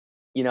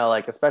 you know,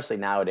 like, especially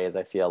nowadays,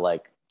 I feel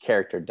like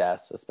character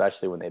deaths,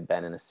 especially when they've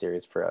been in a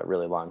series for a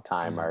really long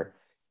time, are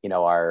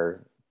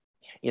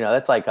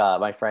that's like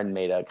my friend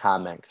made a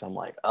comment, because I'm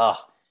like, oh,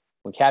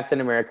 when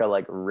Captain America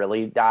like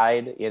really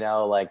died, you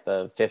know, like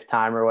the 5th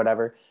time or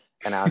whatever.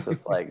 And I was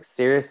just like,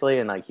 seriously?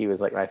 And like, he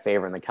was like my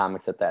favorite in the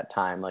comics at that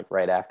time, like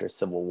right after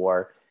Civil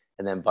War.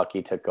 And then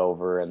Bucky took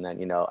over. And then,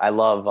 you know, I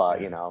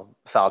love, you know,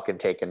 Falcon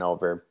taking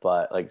over,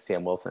 but like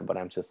Sam Wilson, but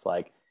I'm just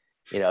like,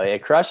 you know,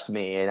 it crushed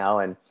me, you know.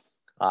 And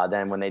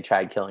then when they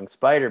tried killing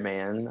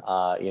Spider-Man,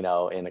 you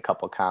know, in a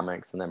couple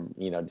comics, and then,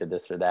 you know, did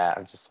this or that,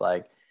 I'm just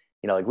like,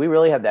 you know, like, we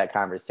really have that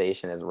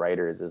conversation as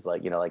writers, is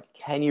like, you know, like,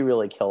 can you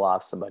really kill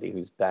off somebody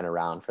who's been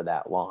around for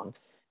that long,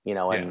 you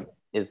know, and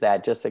is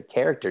that just a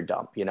character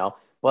dump, you know?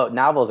 Well,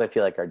 novels I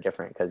feel like are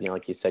different, because, you know,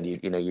 like you said,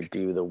 you know, you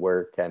do the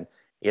work, and,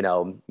 you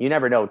know, you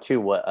never know too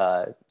what,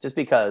 just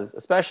because,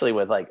 especially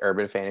with like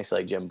urban fantasy,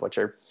 like Jim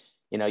Butcher,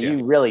 you know,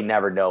 you really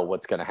never know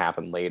what's going to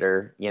happen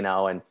later, you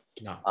know. And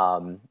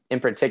in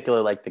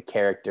particular, like the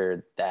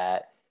character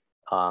that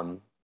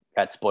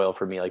got spoiled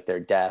for me, like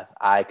their death,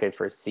 I could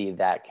foresee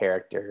that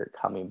character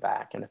coming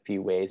back in a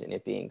few ways and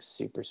it being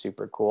super,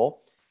 super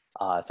cool.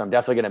 So I'm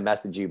definitely going to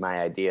message you my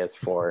ideas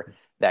for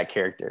that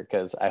character,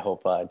 because I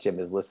hope Jim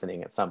is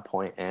listening at some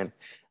point and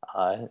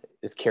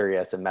is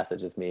curious and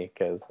messages me,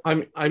 because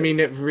I mean,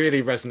 it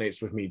really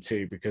resonates with me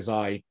too, because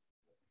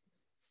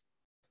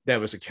there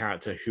was a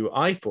character who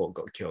I thought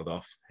got killed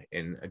off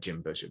in a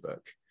Jim Butcher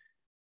book,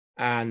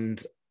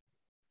 and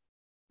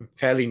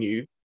fairly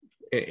new,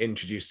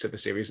 introduced to the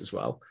series as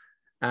well,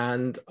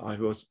 and I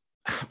was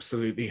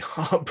absolutely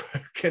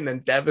heartbroken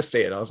and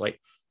devastated. I was like,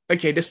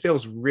 okay, this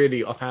feels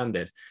really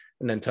offhanded.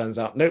 And then turns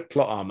out, nope,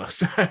 plot armor.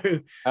 So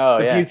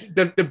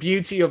the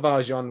beauty of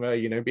our genre,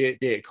 you know, be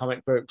it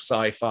comic books,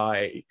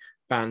 sci-fi,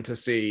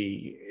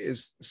 fantasy,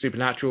 is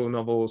supernatural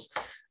novels,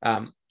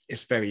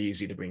 it's very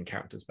easy to bring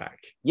characters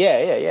back.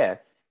 Yeah.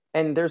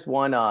 And there's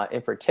one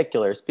in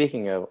particular,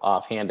 speaking of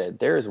offhanded,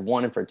 there's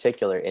one in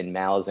particular in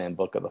Malazan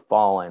Book of the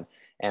Fallen,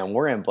 and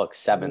we're in book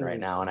 7 right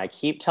now. And I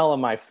keep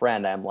telling my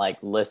friend, I'm like,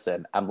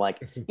 listen, I'm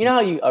like, you know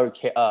how you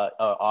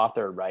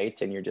author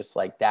writes and you're just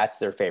like, that's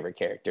their favorite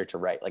character to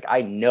write. Like,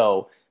 I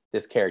know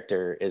this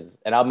character is,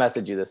 and I'll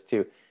message you this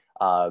too.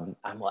 I'm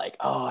like,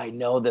 oh, I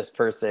know this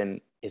person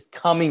is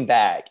coming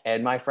back.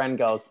 And my friend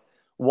goes,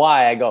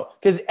 why? I go,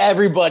 because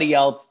everybody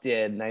else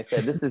did. And I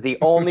said, this is the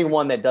only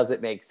one that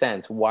doesn't make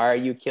sense. Why are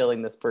you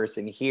killing this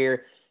person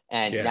here?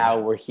 And now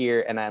we're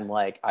here. And I'm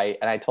like,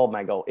 I told him,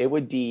 I go, it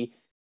would be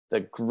the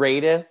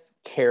greatest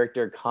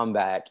character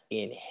comeback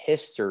in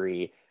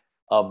history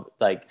of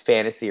like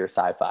fantasy or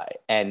sci-fi.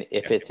 And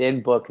if it's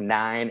in book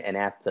 9 and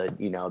at the,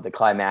 you know, the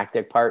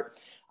climactic part,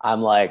 I'm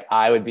like,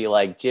 I would be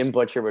like, Jim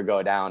Butcher would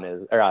go down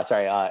as,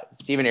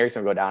 Steven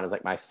Erikson would go down as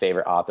like my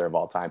favorite author of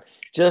all time,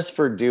 just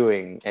for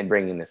doing and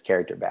bringing this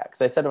character back.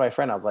 Because I said to my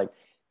friend, I was like,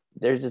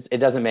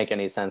 it doesn't make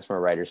any sense from a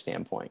writer's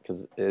standpoint,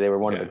 because they were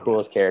one of the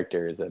coolest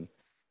characters. And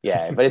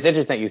but it's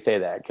interesting you say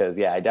that, because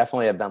I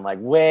definitely have been like,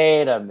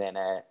 wait a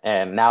minute.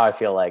 And now I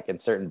feel like in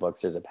certain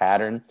books there's a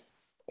pattern,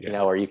 you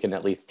know, or you can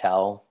at least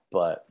tell.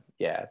 But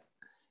yeah.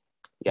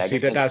 See,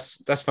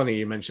 that's funny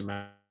you mentioned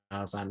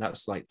Malazan.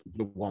 That's like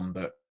the one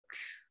book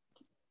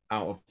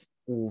out of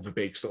all the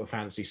big sort of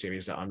fantasy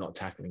series that I'm not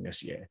tackling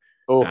this year.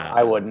 Oh,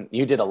 I wouldn't.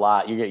 You did a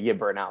lot. You get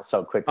burnt out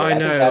so quickly. I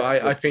know.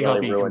 I think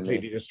really I'll be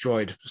completely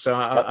destroyed. So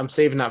Yep. I'm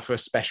saving that for a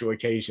special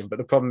occasion. But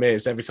the problem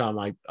is, every time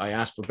I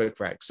ask for book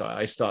recs,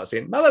 I start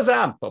seeing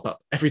Malazan pop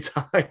up every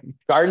time.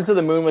 Gardens of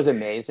the Moon was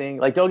amazing.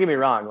 Like, don't get me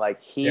wrong. Like,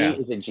 he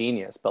is a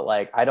genius, but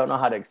like, I don't know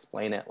how to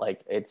explain it.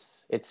 Like,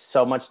 it's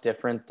so much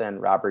different than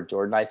Robert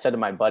Jordan. I said to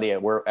my buddy,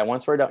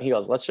 once we're done, he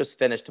goes, "Let's just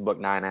finish to book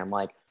 9." I'm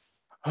like,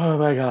 oh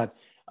my God.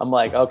 I'm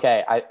like,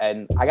 okay.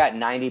 I got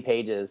 100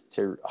 pages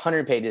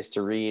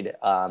to read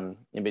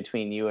in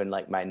between you and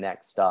like my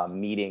next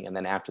meeting. And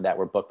then after that,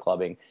 we're book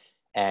clubbing.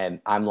 And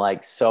I'm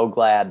like, so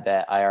glad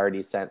that I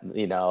already sent,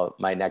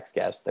 my next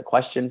guest the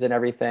questions and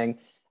everything.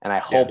 And I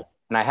hope,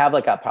 and I have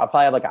I'll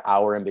probably have like an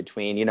hour in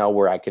between,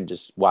 where I could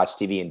just watch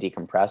TV and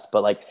decompress.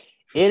 But like,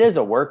 it is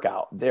a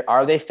workout.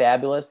 Are they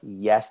fabulous?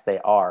 Yes, they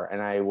are.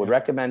 And I would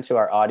recommend to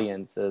our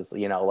audiences,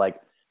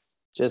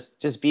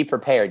 just be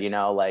prepared,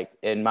 like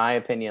in my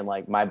opinion,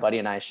 like my buddy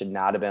and I should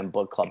not have been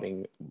book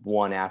clubbing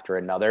one after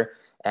another.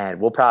 And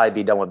we'll probably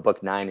be done with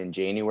book 9 in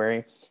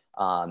January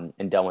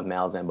and done with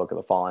Malazan, Book of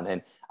the Fallen.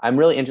 And I'm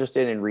really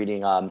interested in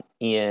reading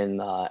Ian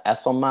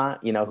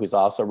Esselmont, who's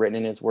also written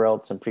in his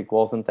world, some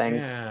prequels and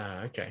things.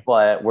 Yeah, okay.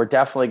 But we're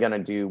definitely going to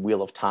do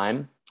Wheel of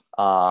Time.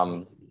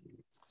 So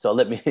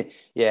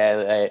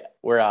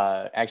we're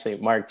actually,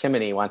 Mark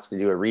Timoney wants to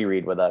do a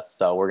reread with us.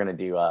 So we're going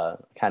to do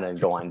kind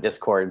of go on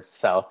Discord.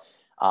 So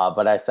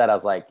but I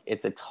was like,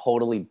 it's a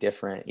totally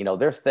different,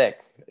 they're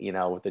thick,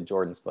 with the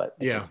Jordans, but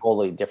it's a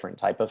totally different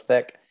type of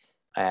thick.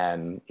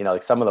 And,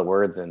 like some of the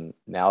words in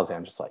Malazan,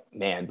 I'm just like,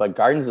 man, but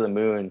Gardens of the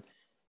Moon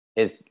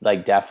is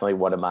like definitely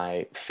one of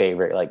my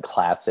favorite, like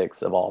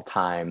classics of all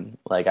time.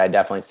 Like, I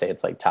definitely say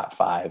it's like top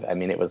 5. I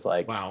mean, it was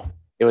like, wow,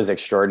 it was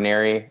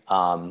extraordinary.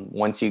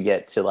 Once you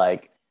get to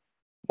like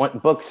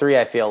book 3,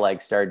 I feel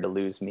like started to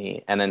lose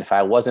me. And then if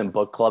I wasn't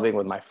book clubbing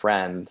with my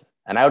friend,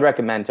 and I would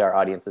recommend to our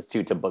audiences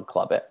too, to book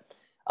club it.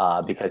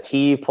 Because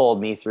he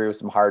pulled me through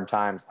some hard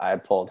times. I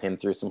pulled him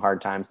through some hard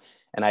times.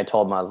 And I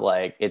told him, I was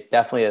like, it's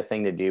definitely a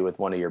thing to do with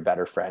one of your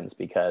better friends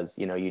because,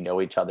 you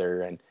know each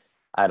other. And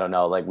I don't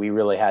know, like we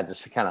really had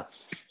to kind of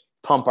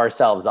pump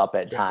ourselves up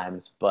at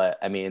times. But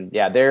I mean,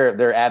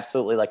 they're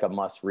absolutely like a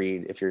must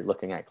read if you're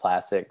looking at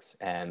classics.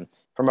 And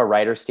from a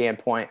writer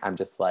standpoint, I'm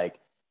just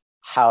like,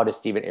 how does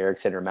Steven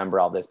Erikson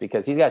remember all this?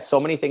 Because he's got so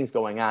many things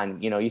going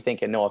on. You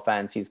think, and no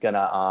offense, he's going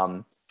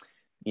to,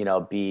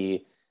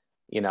 be,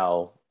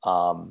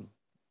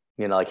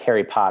 like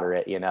Harry Potter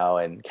it,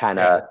 and kind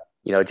of,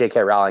 J.K.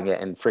 Rowling it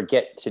and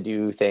forget to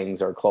do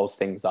things or close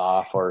things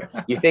off, or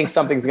you think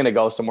something's going to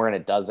go somewhere and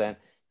it doesn't,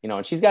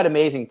 and she's got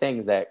amazing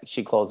things that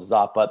she closes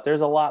off, but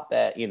there's a lot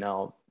that,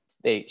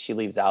 she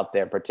leaves out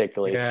there,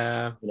 particularly,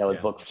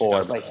 with book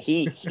 4, but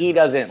he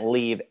doesn't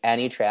leave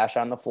any trash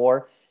on the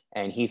floor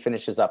and he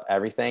finishes up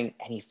everything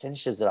and he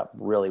finishes it up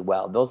really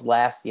well. Those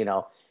last,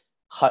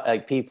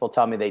 like people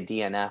tell me they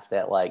DNF'd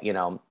at like,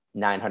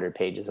 900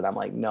 pages. And I'm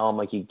like, no, I'm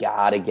like, you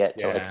got to get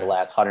to like the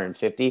last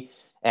 150.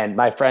 And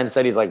my friend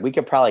said, he's like, we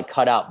could probably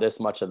cut out this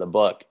much of the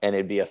book and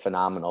it'd be a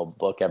phenomenal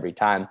book every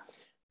time.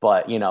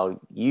 But,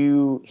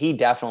 he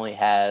definitely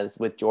has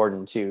with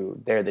Jordan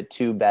too. They're the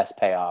 2 best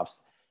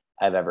payoffs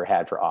I've ever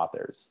had for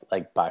authors,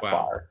 like by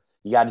far.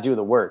 You got to do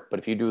the work, but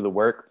if you do the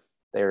work,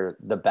 they're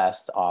the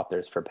best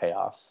authors for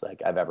payoffs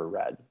like I've ever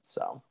read.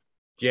 So,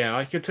 yeah,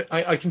 I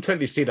can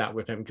totally see that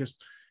with him because,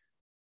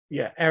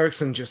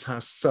 Erikson just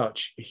has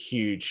such a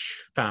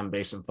huge fan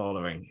base and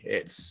following.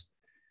 It's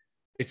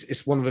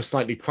one of the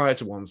slightly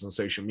quieter ones on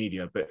social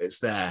media, but it's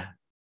there,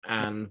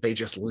 and they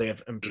just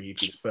live and breathe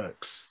these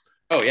books.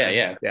 Oh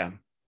yeah.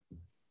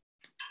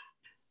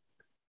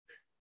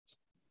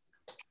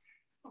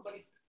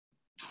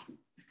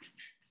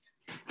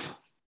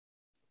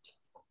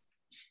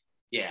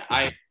 Yeah,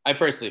 I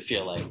personally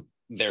feel like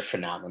they're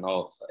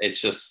phenomenal.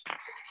 It's just,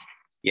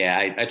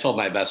 I told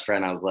my best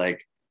friend, I was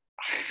like,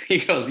 he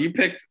goes, you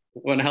picked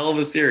one hell of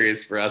a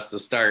series for us to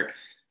start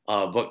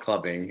book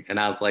clubbing. And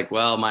I was like,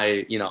 well,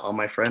 all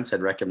my friends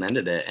had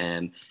recommended it.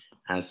 And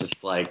I was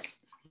just like,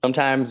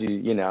 sometimes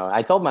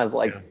I told him, I was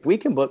like, we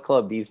can book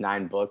club these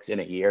 9 books in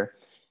a year,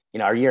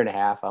 or a year and a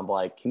half. I'm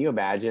like, can you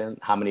imagine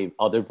how many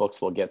other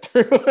books we'll get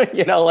through, like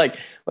a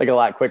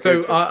lot quicker.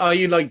 So are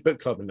you like book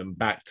clubbing them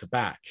back to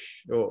back?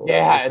 Or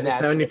is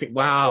there anything?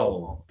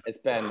 Wow.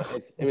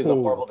 It was a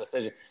horrible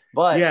decision,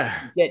 but you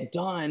get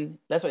done.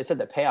 That's why I said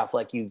the payoff,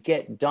 like you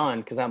get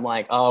done. Cause I'm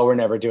like, oh, we're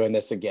never doing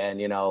this again.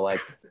 Like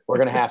we're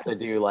going to have to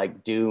do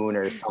like Dune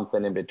or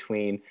something in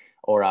between,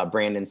 or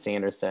Brandon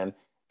Sanderson.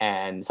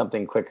 And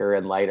something quicker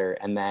and lighter,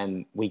 and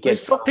then we get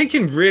stop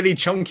picking really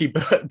chunky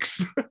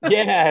books.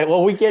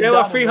 Well, we get there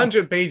are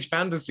 300-page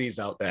fantasies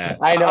out there.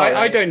 I know.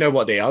 I don't know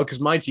what they are because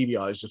my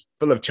TBR is just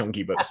full of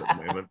chunky books at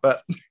the moment.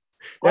 But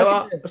there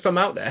are some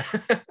out there.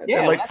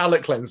 They're like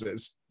palate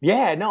cleansers.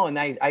 Yeah, no, and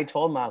I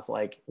told him, I was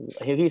like,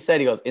 he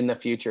said, he goes, in the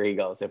future, he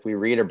goes, if we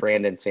read a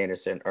Brandon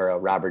Sanderson or a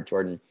Robert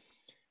Jordan,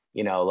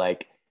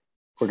 like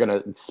we're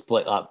gonna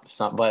split up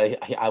some. But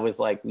I was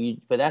like,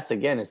 but that's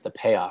again, is the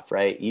payoff,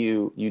 right?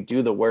 You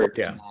do the work,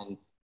 and then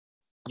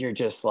you're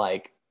just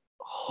like,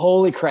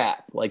 holy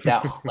crap! Like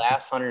that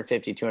last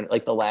 150, 200,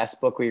 like the last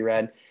book we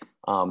read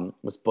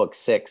was book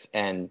 6,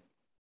 and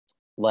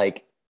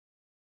like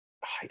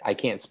I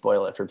can't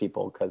spoil it for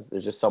people because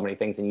there's just so many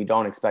things, and you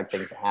don't expect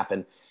things to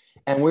happen.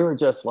 And we were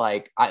just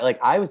like,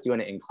 I was doing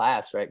it in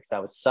class, right? Because I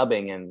was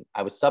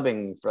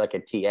subbing for like a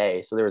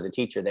TA, so there was a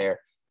teacher there.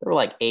 There were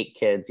like 8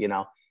 kids,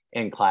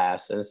 in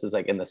class, and this was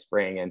like in the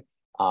spring, and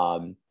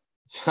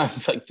so I'm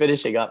like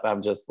finishing up.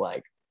 I'm just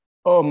like,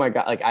 oh my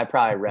god! Like I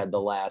probably read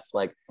the last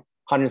like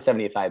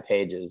 175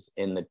 pages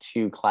in the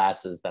 2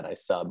 classes that I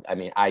subbed. I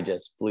mean, I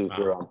just flew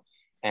through them,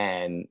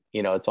 and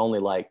it's only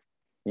like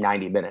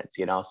 90 minutes,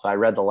 so I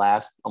read the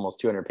last almost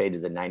 200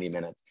 pages in 90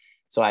 minutes.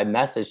 So I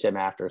messaged him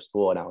after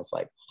school, and I was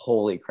like,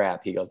 holy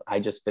crap. He goes, I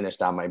just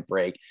finished on my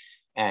break.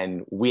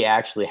 And we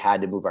actually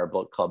had to move our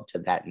book club to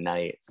that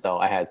night. So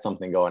I had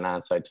something going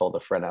on. So I told a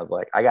friend, I was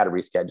like, I got to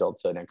reschedule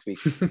to next week.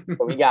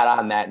 So we got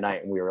on that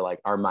night, and we were like,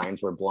 our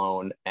minds were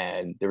blown.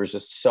 And there was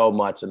just so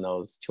much in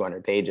those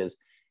 200 pages.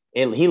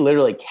 He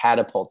literally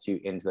catapults you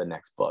into the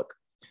next book.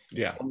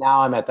 Yeah. And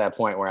now I'm at that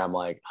point where I'm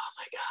like, oh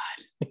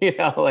my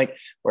God, like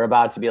we're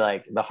about to be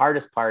like, the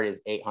hardest part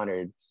is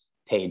 800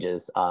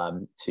 pages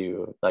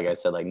to, like I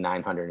said, like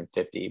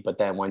 950. But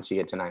then once you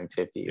get to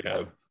 950,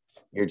 like,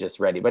 you're just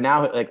ready. But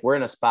now like we're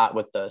in a spot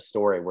with the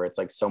story where it's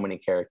like so many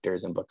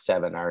characters in book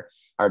 7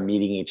 are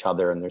meeting each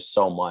other, and there's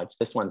so much.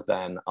 This one's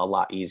been a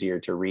lot easier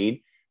to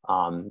read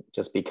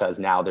just because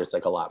now there's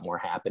like a lot more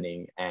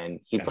happening, and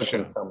he puts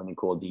in so many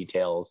cool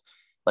details.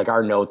 Like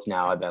our notes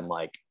now have been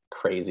like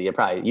crazy. It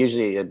probably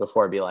usually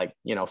before it'd be like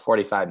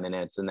 45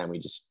 minutes, and then we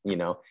just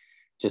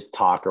just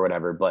talk or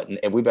whatever. But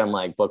we've been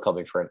like book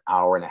clubbing for an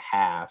hour and a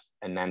half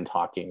and then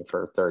talking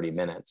for 30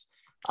 minutes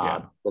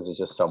because there's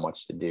just so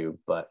much to do.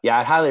 But yeah,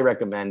 I'd highly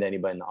recommend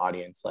anybody in the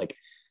audience, like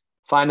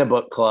find a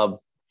book club,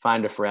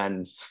 find a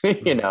friend,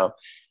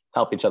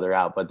 help each other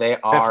out. But they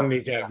are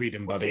definitely get a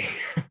reading buddy.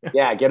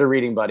 Yeah, get a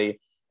reading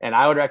buddy. And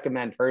I would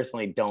recommend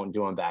personally, don't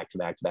do them back to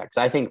back to back. Because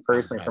I think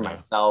personally for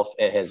myself,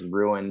 it has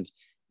ruined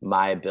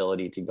my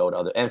ability to go to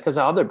other, and because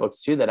other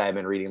books too that I've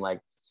been reading, like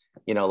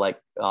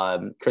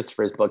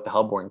Christopher's book, The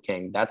Hellborn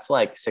King, that's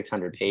like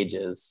 600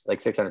 pages, like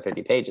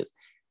 650 pages.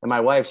 And my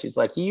wife, she's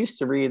like, you used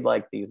to read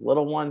like these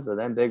little ones and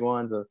then big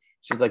ones. And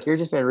she's like, you're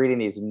just been reading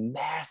these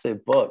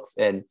massive books.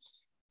 And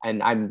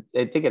I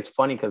think it's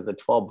funny because the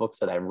 12 books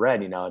that I've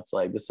read, it's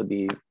like, this would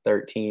be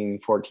 13,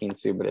 14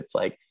 soon, but it's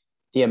like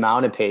the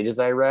amount of pages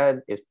I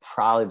read is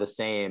probably the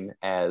same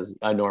as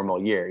a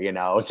normal year,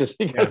 just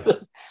because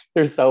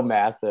they're so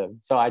massive.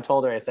 So I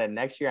told her, I said,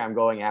 next year I'm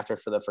going after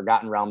for the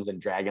Forgotten Realms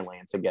and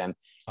Dragonlance again,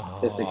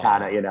 just to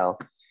kind of,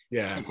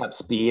 pick up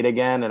speed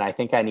again. And I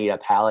think I need a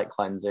palate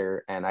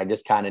cleanser, and I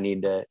just kind of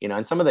need to,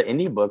 and some of the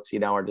indie books,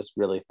 are just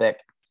really thick,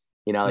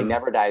 like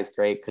Never Die is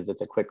great because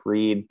it's a quick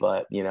read,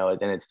 but, then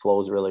it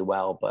flows really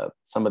well. But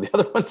some of the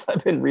other ones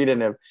I've been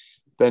reading have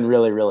been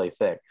really, really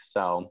thick.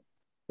 So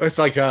it's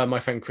like my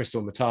friend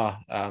Crystal Matar.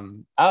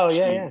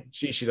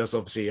 She does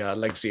obviously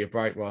Legacy of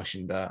Brightwash,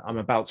 and I'm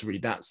about to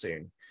read that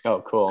soon.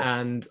 Oh, cool.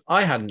 And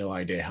I had no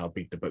idea how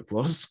big the book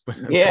was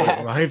until it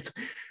arrived.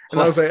 And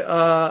I was like,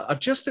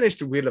 I've just finished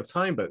the Wheel of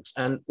Time books,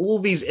 and all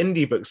these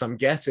indie books I'm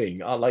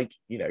getting are like,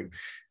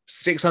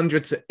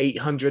 600 to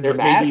 800, maybe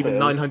massive. Even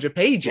 900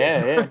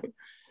 pages. Yeah.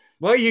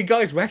 Why are you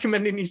guys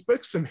recommending these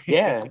books to me?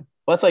 Yeah.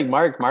 Well, it's like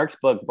Mark's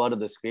book, Blood of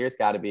the Sphere's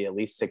got to be at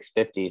least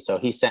 650. So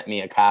he sent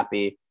me a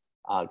copy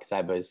because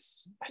I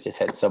just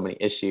had so many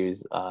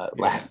issues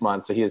last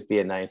month. So he was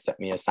being nice, sent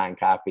me a signed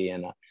copy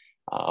and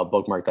a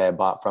bookmark that I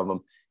bought from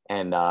him.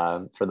 And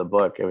for the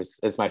book,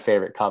 it's my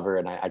favorite cover,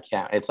 and I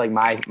can't. It's like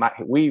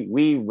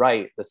we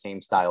write the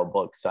same style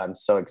books, so I'm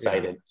so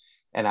excited. Yeah.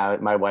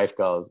 And my wife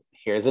goes,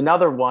 "Here's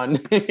another one."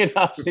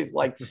 She's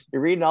like,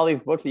 "You're reading all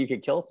these books that you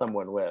could kill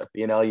someone with.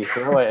 You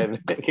throw it and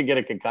it could get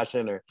a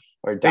concussion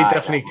or die." They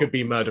definitely could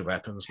be murder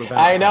weapons.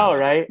 I know,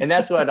 right? And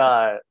that's what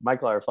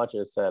Michael R.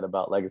 Fletcher said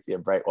about Legacy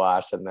of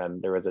Brightwash, and then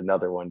there was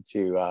another one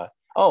too.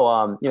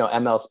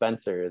 M.L.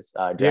 Spencer's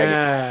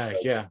Dragon.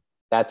 Yeah.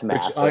 That's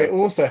massive. Which I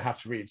also have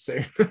to read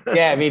soon.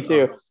 Yeah, me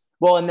too.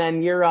 Well, and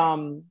then you're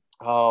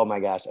oh my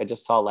gosh, I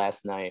just saw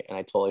last night and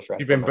I totally forgot.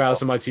 You've been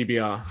browsing my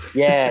TBR.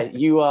 Yeah,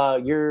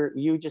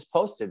 you just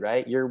posted,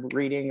 right? You're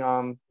reading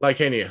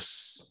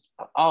Lycanius.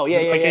 Oh yeah,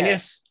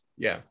 Lycanius?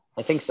 Yeah.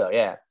 I think so,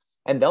 yeah.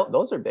 And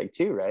those are big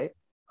too, right?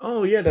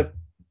 Oh yeah, they're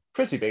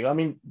pretty big. I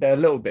mean, they're a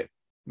little bit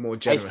more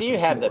generous. I see you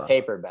have the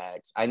paper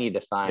bags. I need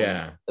to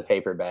find the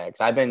paper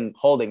bags. I've been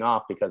holding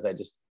off because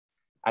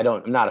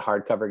I'm not a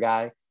hardcover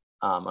guy.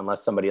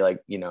 Unless somebody like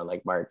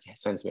Mark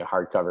sends me a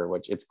hardcover,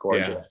 which it's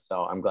gorgeous. Yeah.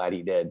 So I'm glad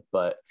he did.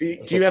 But do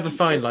you ever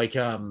find like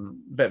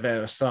that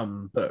there are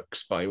some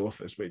books by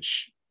authors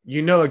which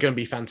are going to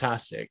be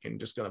fantastic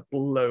and just going to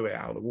blow it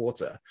out of the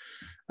water,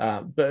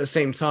 but at the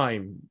same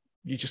time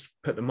you just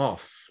put them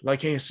off.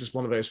 Like this is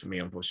one of those for me,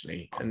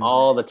 unfortunately. And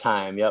all the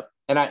time. Yep.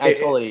 And I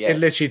totally, it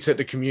literally took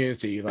the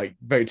community like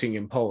voting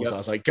in polls. Yep. I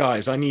was like,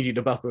 guys, I need you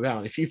to buckle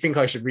down. If you think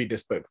I should read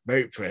this book,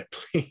 vote for it,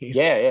 please.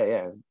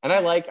 Yeah. And I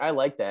like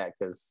that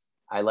because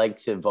I like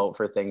to vote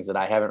for things that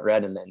I haven't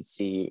read and then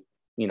see,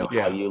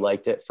 how you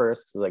liked it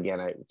first. Because again,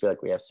 I feel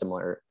like we have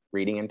similar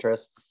reading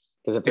interests.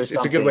 Because if there's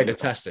it's a good way to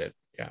test it.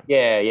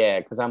 Yeah.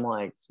 Because I'm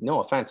like, no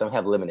offense, I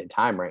have limited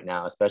time right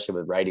now, especially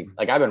with writing.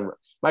 Like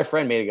my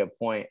friend made a good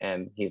point,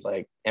 and he's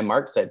like, and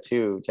Mark said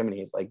too, Timothy,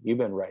 he's like, you've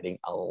been writing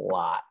a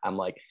lot. I'm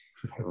like,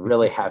 I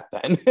really have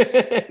been.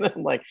 And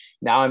I'm like,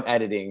 now I'm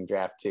editing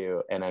draft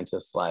 2, and I'm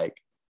just like,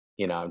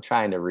 I'm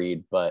trying to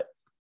read, but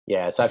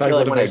yeah. So it's I feel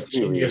like one when of those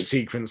genius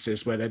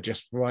sequences where they're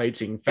just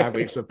writing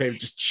fabrics of paper,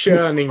 just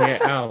churning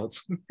it out.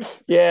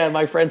 Yeah,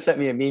 my friend sent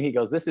me a meme. He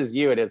goes, "This is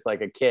you," and it's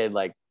like a kid,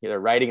 like they're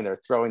writing and they're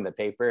throwing the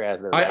paper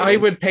as they're writing. I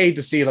would pay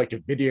to see like a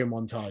video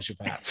montage of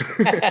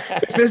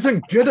that. This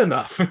isn't good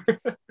enough.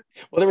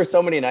 Well, there were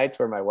so many nights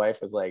where my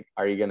wife was like,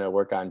 "Are you gonna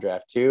work on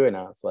draft 2?" And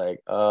I was like,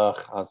 "Ugh."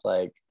 I was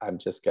like, "I'm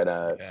just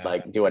gonna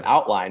like do an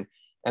outline."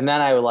 And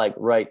then I would like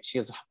write.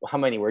 She's, "How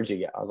many words you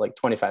get?" I was like,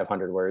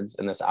 2,500 words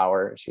in this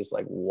hour. And she's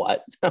like,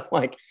 "What?" I'm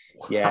like,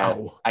 "Yeah,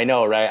 wow. I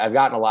know, right? I've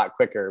gotten a lot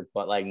quicker,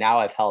 but like now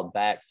I've held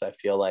back, so I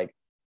feel like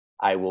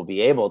I will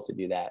be able to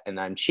do that." And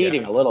I'm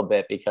cheating a little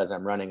bit because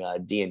I'm running a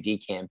D&D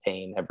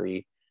campaign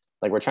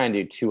we're trying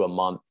to do 2 a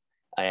month.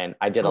 And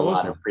I did a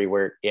lot of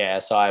pre-work. Yeah.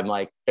 So I'm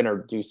like going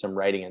to do some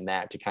writing in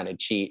that to kind of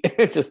cheat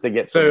just to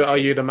get. So are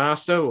you the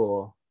master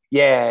or?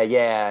 Yeah.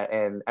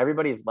 And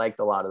everybody's liked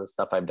a lot of the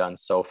stuff I've done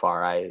so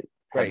far. I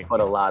have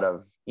put a lot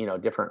of,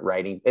 different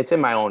writing. It's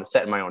in my own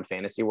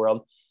fantasy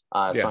world.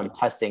 So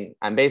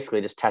I'm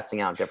basically just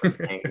testing out different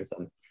things.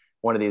 And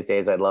one of these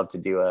days I'd love to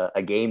do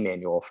a game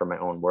manual for my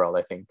own world.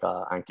 I think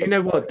on Kickstarter. You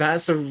know what?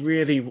 That's a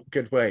really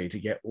good way to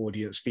get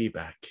audience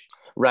feedback.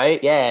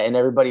 Right. Yeah. And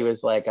everybody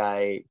was like,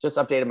 I just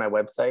updated my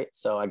website.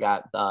 So I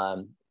got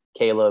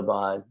Caleb,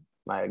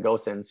 my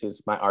Gosens,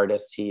 who's my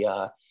artist. He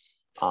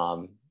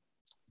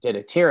did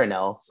a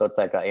Tyrannel. So it's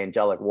like an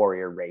angelic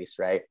warrior race.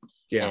 Right.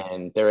 Yeah.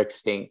 And they're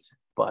extinct.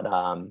 But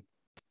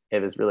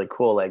it was really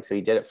cool. Like, so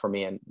he did it for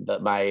me. And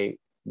my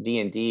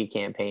D&D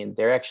campaign,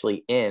 they're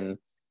actually in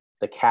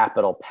the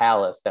Capitol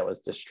Palace that was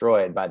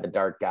destroyed by the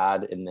Dark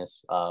God in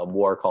this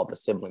war called the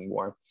Sibling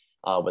War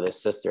with his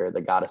sister,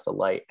 the Goddess of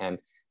Light. And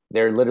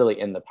they're literally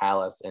in the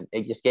palace, and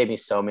it just gave me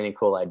so many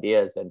cool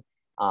ideas. And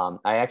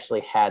I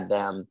actually had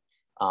them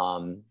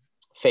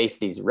face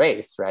these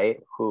wraiths, right?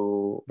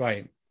 Who,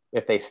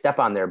 if they step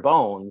on their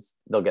bones,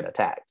 they'll get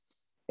attacked.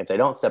 If they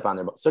don't step on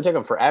their bones, so it took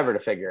them forever to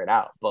figure it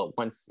out. But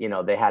once,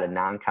 they had a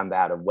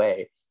non-combative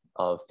way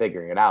of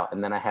figuring it out.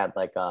 And then I had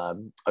like a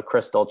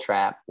crystal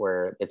trap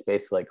where it's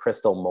basically like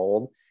crystal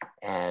mold,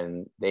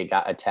 and they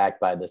got attacked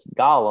by this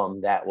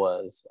golem that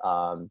was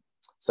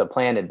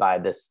supplanted by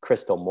this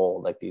crystal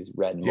mold, like these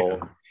red mold.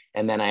 Yeah.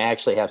 And then I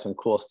actually have some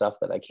cool stuff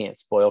that I can't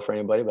spoil for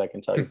anybody, but I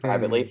can tell you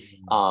privately,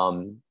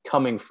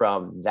 coming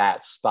from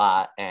that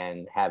spot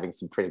and having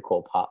some pretty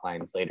cool plot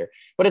lines later.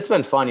 But it's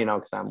been fun,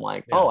 because I'm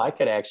like, I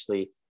could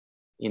actually,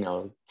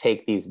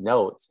 take these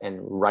notes and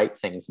write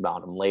things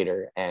about them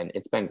later. And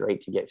it's been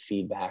great to get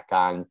feedback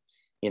on,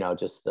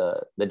 just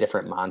the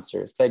different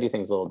monsters, because I do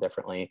things a little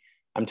differently.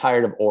 I'm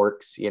tired of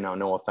orcs,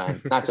 no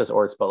offense, not just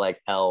orcs, but like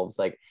elves.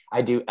 Like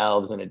I do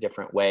elves in a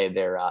different way.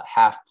 They're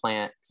half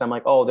plant. So I'm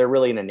like, oh, they're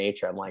really into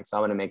nature. I'm like, so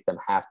I'm going to make them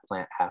half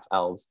plant, half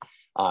elves.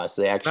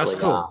 So they actually, that's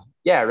cool.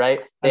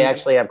 They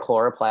actually have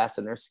chloroplasts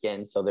in their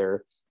skin. So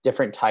they're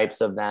different types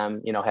of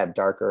them, have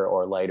darker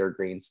or lighter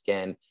green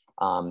skin.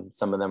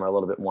 Some of them are a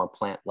little bit more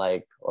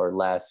plant-like or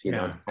less,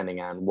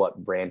 depending on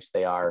what branch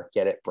they are.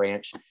 Get it,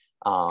 branch.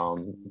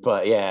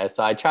 But yeah,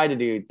 so I try to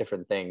do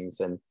different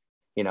things and,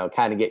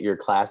 kind of get your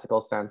classical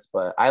sense.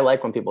 But I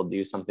like when people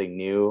do something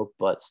new,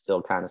 but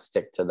still kind of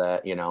stick to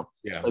that,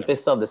 like they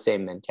still have the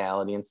same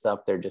mentality and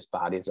stuff. Their just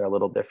bodies are a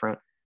little different.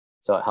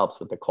 So it helps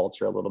with the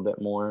culture a little bit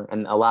more.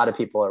 And a lot of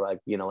people are like,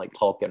 like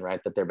Tolkien,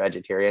 right? That they're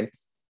vegetarian.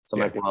 So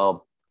I'm like,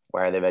 well,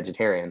 why are they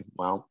vegetarian?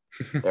 Well,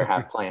 they're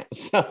half plant.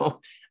 So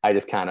I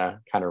just kind of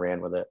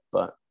ran with it.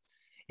 But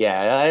yeah,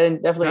 I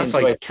definitely. That's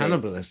like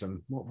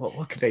cannibalism.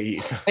 What could they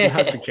eat?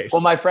 That's the case.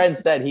 Well, my friend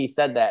he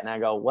said that, and I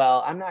go,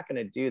 well, I'm not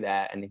going to do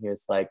that. And he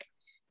was like,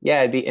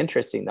 yeah, it'd be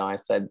interesting though. I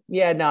said,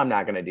 yeah, no, I'm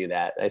not going to do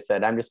that. I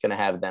said, I'm just going to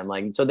have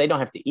them so they don't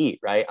have to eat,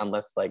 right?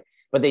 Unless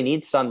but they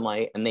need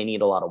sunlight and they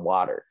need a lot of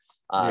water.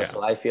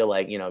 So I feel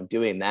like,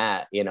 doing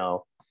that,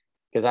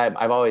 because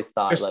I've always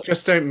thought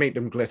just don't make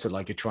them glitter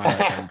like a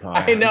Triarch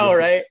Empire. I know,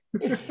 right?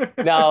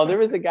 No, there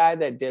was a guy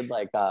that did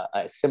like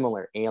a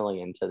similar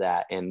alien to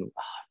that, and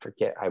I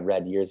forget, I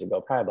read years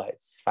ago, probably like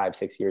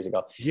 5-6 years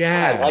ago.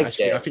 Yeah, I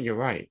think you're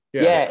right.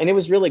 Yeah, and it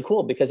was really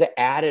cool because it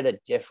added a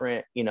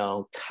different,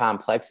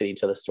 complexity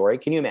to the story.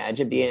 Can you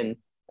imagine being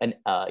an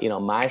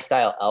my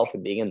style elf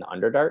and being in the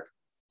Underdark?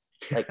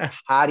 Like,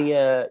 how do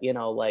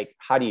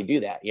you do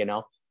that?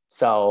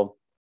 So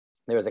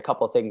there was a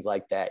couple of things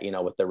like that,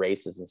 with the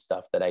races and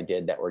stuff that I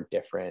did that were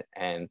different.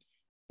 And,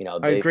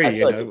 I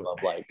agree.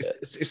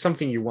 It's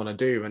something you want to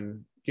do.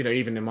 And you know,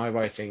 even in my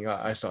writing,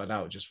 I started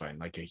out just writing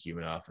like a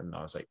human Earth, and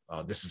I was like,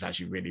 oh, this is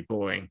actually really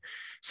boring.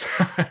 So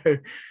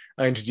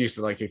I introduced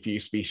like a few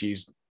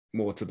species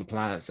more to the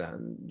planets,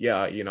 and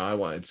yeah, you know, I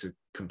wanted to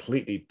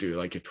completely do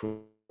like a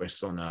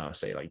twist on,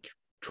 say, like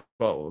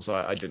trolls.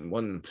 I didn't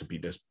want them to be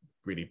this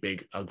really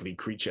big, ugly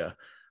creature.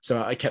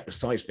 So I kept the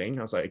size thing.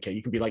 I was like, okay,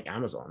 you can be like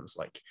Amazons,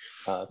 like,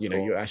 you know,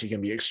 cool. you're actually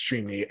going to be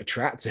extremely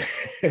attractive,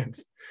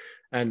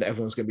 and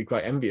everyone's going to be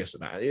quite envious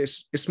of that.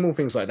 It's small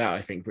things like that,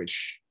 I think,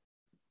 which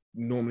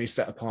normally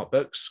set apart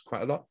books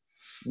quite a lot.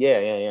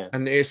 Yeah.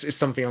 And it's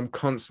something I'm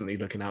constantly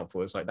looking out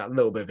for. It's like that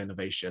little bit of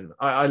innovation.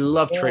 I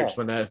love tropes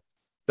when they're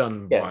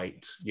done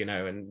right, you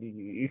know, and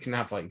you can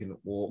have like an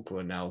orc or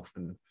an elf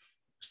and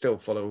still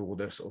follow all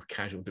the sort of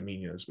casual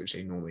demeanors which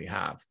they normally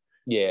have.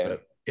 Yeah.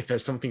 But if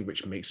there's something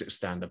which makes it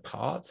stand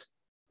apart,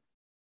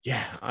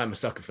 yeah, I'm a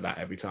sucker for that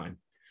every time.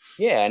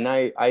 Yeah. And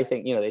I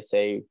think, you know, they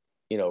say,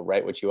 you know,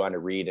 write what you want to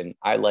read. And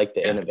I like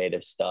the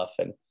innovative stuff.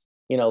 And,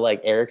 you know,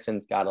 like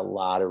Erickson's got a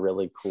lot of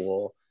really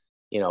cool,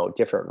 you know,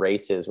 different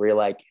races where you're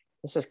like,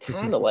 this is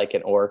kind of like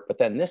an orc, but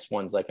then this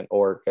one's like an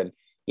orc. And,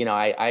 you know,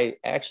 I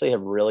actually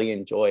have really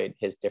enjoyed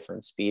his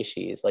different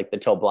species. Like the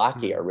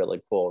Toblaki are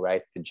really cool,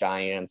 right? The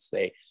giants,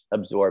 they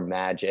absorb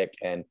magic.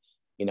 And,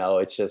 you know,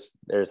 it's just,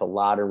 there's a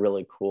lot of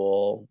really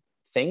cool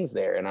things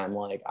there. And I'm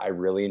like, I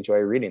really enjoy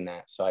reading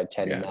that. So I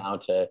tend now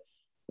to,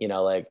 you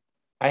know, like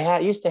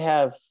used to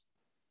have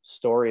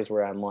stories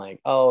where I'm like,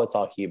 oh, it's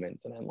all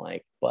humans. And I'm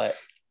like, but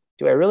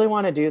do I really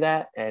want to do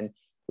that? And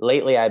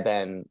lately I've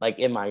been like,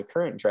 in my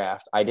current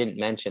draft, I didn't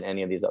mention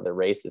any of these other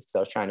races because I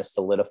was trying to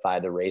solidify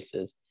the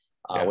races,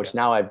 which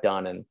now I've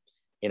done. And,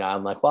 you know,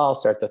 I'm like, well, I'll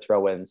start to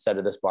throw in, instead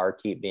of this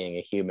barkeep being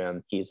a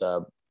human, he's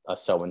a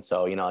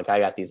so-and-so, you know, like I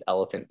got these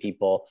elephant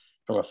people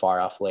from a far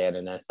off land.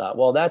 And I thought,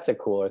 well, that's a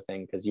cooler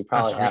thing. Cause you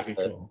probably have to,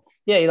 cool.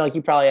 You know, like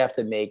you probably have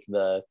to make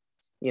the,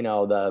 you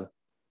know,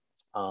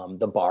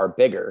 the bar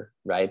bigger,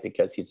 right?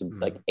 Because he's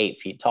like 8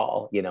 feet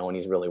tall, you know, and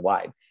he's really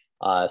wide.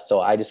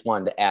 So I just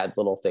wanted to add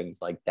little things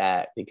like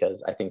that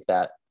because I think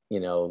that, you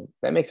know,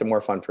 that makes it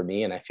more fun for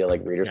me. And I feel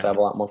like readers have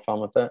a lot more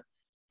fun with it.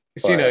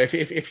 So, you know,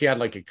 if you had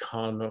like a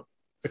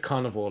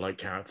carnivore like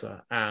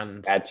character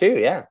and that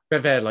too,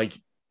 they're like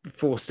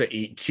forced to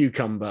eat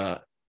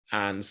cucumber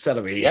and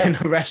celery in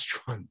a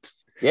restaurant.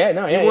 You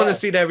want to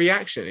see their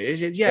reaction.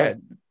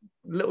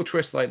 Little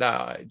twists like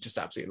that, I just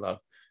absolutely love.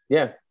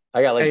 Yeah.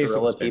 I got like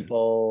gorilla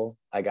people.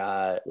 I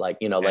got like,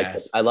 you know, like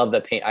I love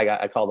the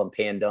I call them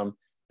pandum.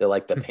 They're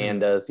like the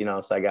pandas, you know,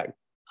 so I got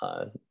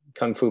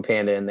Kung Fu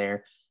Panda in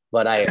there.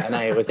 But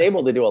I was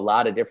able to do a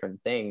lot of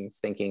different things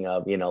thinking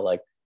of, you know,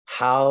 like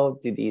how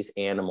do these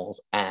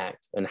animals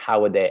act and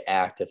how would they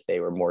act if they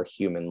were more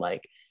human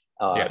like,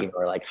 you know,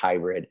 or like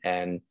hybrid.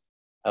 And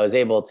I was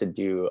able to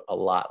do a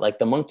lot, like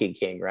the Monkey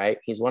King, right?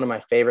 He's one of my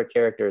favorite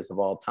characters of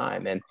all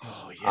time. And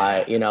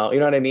you know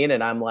what I mean?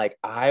 And I'm like,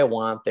 I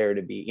want there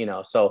to be, you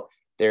know, so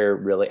they're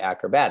really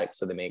acrobatic.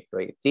 So they make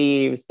great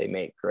thieves. They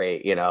make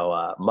great, you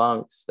know,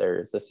 monks.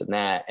 There's this and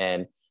that.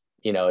 And,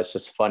 you know, it's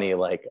just funny.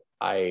 Like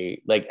I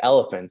like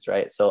elephants,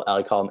 right? So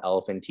I call them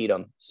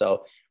elephantitum.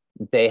 So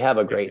they have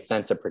a great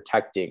sense of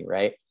protecting,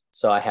 right?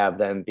 So I have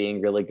them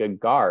being really good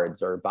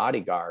guards or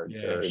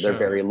bodyguards, or they're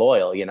very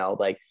loyal, you know,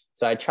 like,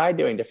 so I tried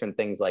doing different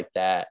things like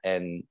that.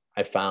 And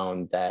I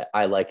found that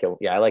I like it.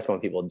 Yeah. I like it when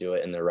people do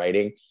it in their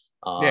writing.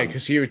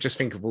 Because you would just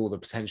think of all the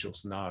potential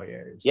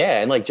scenarios.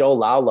 Yeah, and like Joe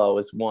Laulo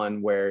is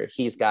one where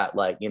he's got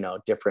like, you know,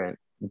 different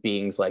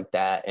beings like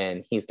that,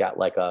 and he's got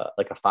like a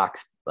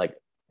fox, like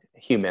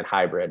human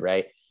hybrid,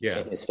 right?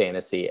 In his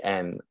fantasy,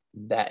 and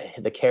that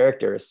the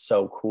character is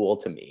so cool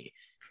to me.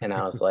 And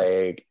I was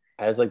like,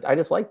 I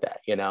just like that,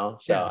 you know.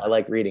 So I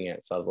like reading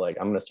it. So I was like,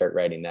 I'm gonna start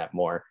writing that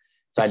more.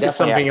 So it's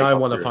something I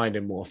want to find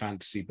in more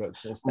fantasy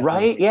books,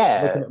 right?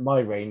 Yeah, looking at my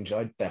range,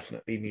 I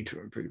definitely need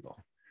to improve on.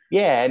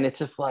 Yeah, and it's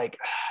just like,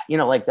 you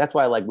know, like that's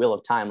why I like Wheel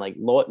of Time. Like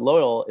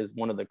Loyal is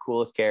one of the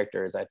coolest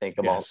characters I think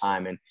of all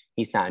time, and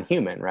he's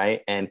non-human,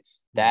 right? And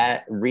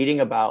that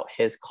reading about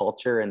his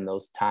culture in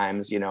those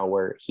times, you know,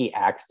 where he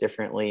acts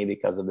differently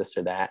because of this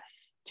or that,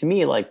 to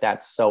me, like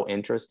that's so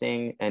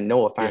interesting. And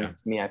no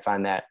offense to me, I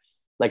find that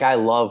like I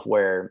love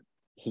where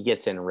he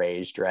gets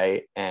enraged,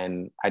 right?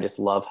 And I just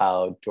love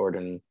how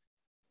Jordan,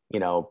 you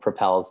know,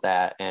 propels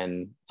that.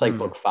 And it's like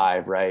book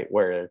 5, right,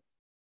 where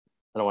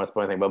I don't want to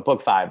spoil anything, but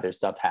book 5, there's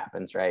stuff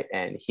happens, right?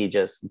 And he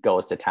just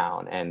goes to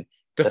town and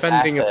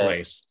defending a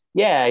place.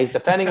 Yeah, he's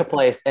defending a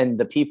place and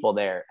the people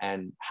there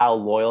and how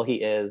loyal he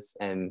is.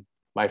 And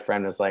my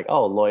friend was like,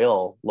 oh,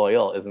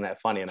 loyal, isn't that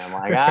funny? And I'm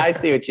like, I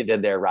see what you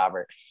did there,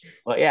 Robert.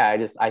 But yeah,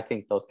 I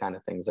think those kind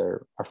of things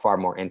are far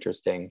more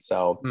interesting.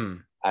 So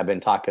I've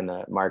been talking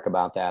to Mark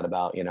about that,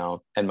 about, you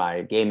know, in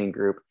my gaming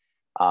group,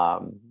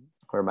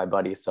 or my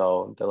buddies.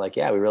 So they're like,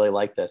 yeah, we really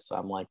like this. So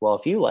I'm like, well,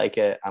 if you like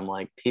it, I'm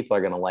like, people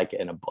are going to like it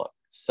in a book.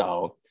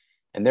 So,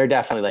 and they're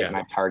definitely like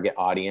my target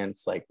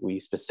audience. Like we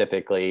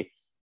specifically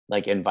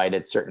like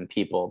invited certain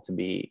people to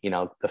be, you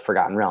know, the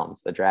Forgotten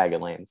Realms, the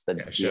Dragonlance, the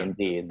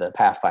D&D, the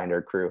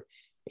Pathfinder crew.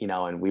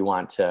 and we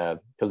want to,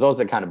 because those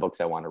are the kind of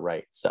books I want to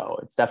write. So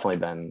it's definitely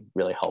been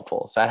really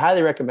helpful. So I'd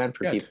highly recommend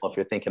for people, if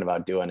you're thinking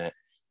about doing it,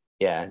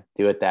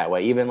 do it that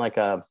way. Even like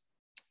a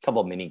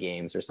couple of mini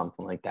games or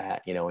something like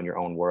that, in your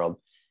own world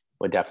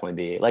would definitely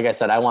be, like I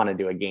said, I want to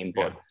do a game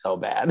book so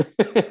bad.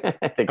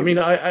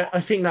 I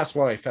think that's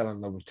why I fell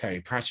in love with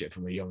Terry Pratchett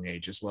from a young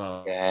age as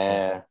well.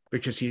 Yeah.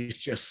 Because he's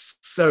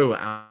just so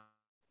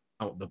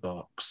out the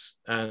box.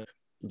 And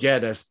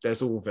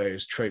there's all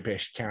those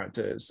tropish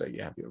characters. So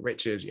you have your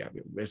witches, you have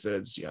your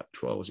wizards, you have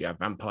trolls, you have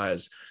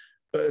vampires.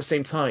 But at the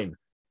same time,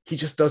 he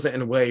just does it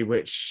in a way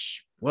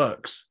which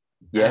works.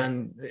 Yeah.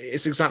 And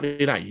it's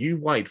exactly that. You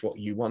write what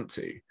you want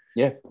to.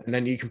 Yeah. And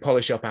then you can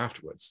polish up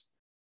afterwards.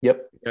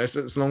 Yep.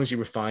 So as long as you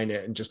refine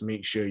it and just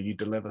make sure you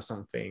deliver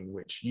something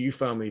which you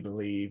firmly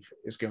believe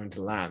is going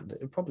to land,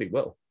 it probably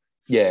will.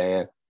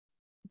 Yeah.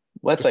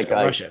 Well, that's That's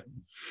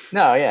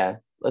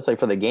like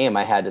for the game,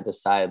 I had to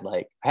decide,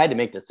 I had to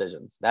make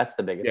decisions. That's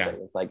the biggest thing.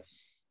 It's like,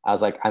 I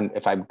was like,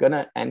 if I'm going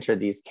to enter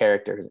these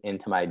characters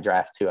into my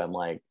draft too, I'm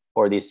like,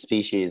 or these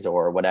species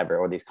or whatever,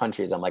 or these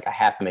countries, I'm like, I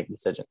have to make a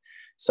decision.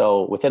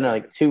 So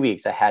within 2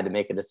 weeks, I had to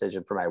make a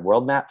decision for my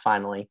world map,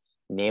 finally,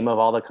 name of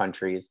all the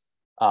countries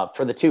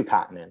for the 2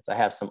 continents. I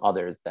have some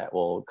others that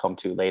will come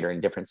to later in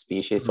different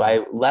species. So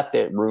I left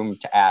it room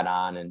to add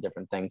on and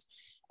different things.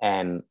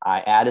 And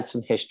I added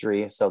some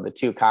history. So the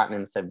 2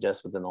 continents have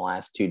just within the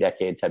last 2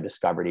 decades have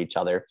discovered each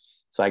other.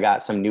 So I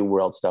got some new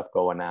world stuff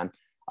going on.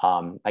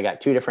 I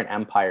got 2 different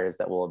empires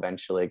that will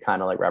eventually,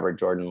 kind of like Robert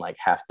Jordan,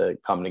 have to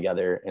come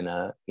together in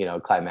a,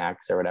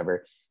 climax or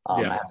whatever.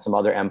 I have some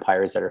other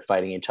empires that are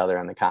fighting each other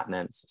on the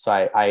continents. So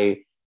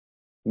I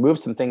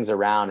moved some things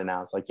around and I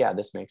was like,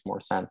 this makes more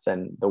sense.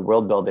 And the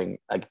world building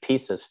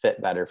pieces fit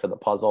better for the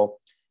puzzle,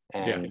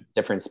 and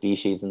different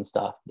species and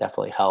stuff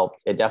definitely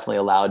helped. It definitely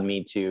allowed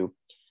me to,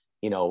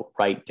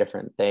 write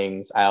different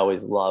things. I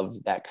always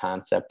loved that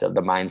concept of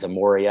the Mines of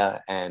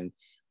Moria and,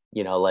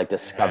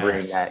 discovering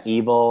that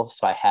evil.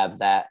 So I have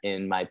that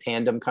in my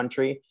Pandem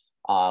country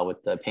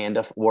with the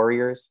Panda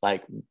warriors.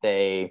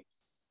 They,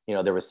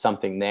 there was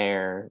something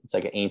there. It's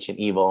like an ancient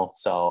evil.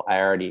 So I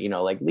already,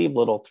 leave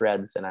little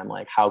threads, and I'm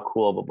like, how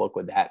cool of a book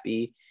would that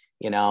be?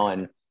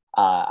 And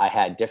I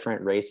had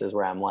different races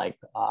where I'm like,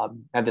 I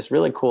have this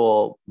really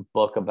cool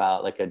book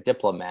about a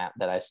diplomat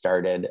that I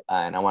started,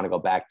 and I want to go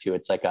back to.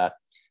 It's like a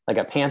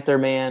Panther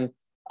man,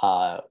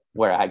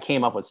 where I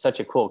came up with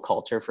such a cool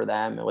culture for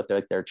them and with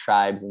their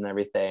tribes and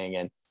everything,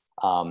 and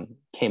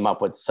came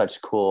up with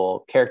such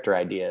cool character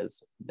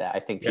ideas that I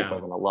think people are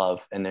going to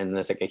love. And then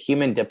there's a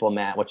human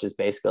diplomat, which is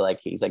basically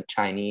he's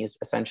Chinese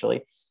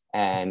essentially.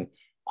 And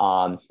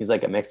he's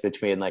a mix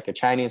between a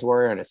Chinese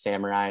warrior and a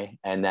samurai.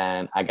 And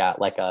then I got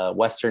a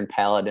Western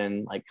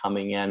paladin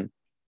coming in,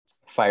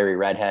 fiery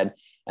redhead.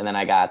 And then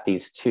I got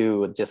these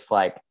 2 just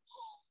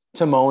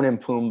Timon and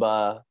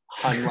Pumbaa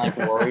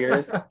Hun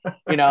warriors,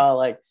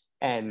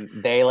 and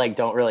they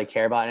don't really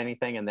care about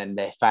anything. And then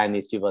they find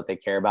these people that they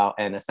care about.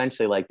 And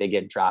essentially they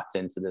get dropped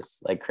into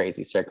this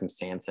crazy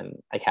circumstance and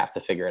have to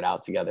figure it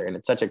out together. And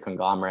it's such a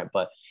conglomerate,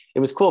 but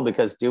it was cool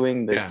because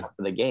doing this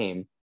for the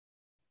game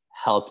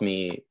helped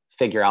me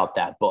figure out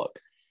that book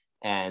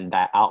and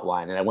that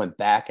outline. And I went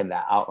back in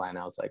that outline.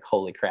 I was like,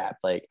 holy crap.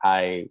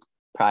 I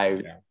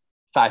probably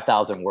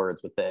 5,000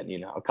 words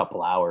within, a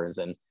couple hours,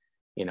 and,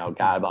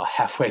 got about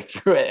halfway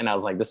through it. And I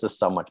was like, this is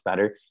so much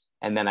better.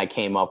 And then I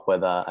came up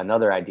with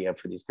another idea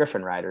for these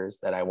Griffin Riders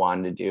that I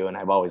wanted to do. And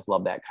I've always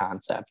loved that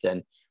concept.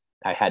 And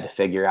I had to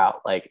figure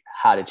out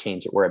how to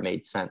change it where it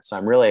made sense. So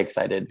I'm really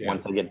excited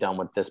once I get done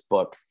with this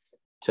book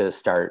to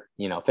start,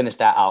 finish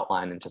that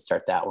outline and to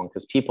start that one,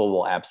 because people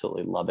will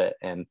absolutely love it.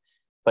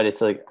 But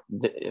it's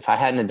if I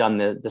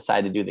hadn't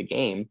decided to do the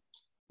game,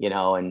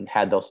 and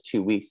had those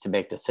 2 weeks to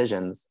make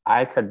decisions,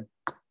 I could,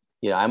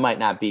 I might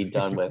not be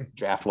done with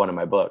draft 1 of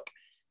my book,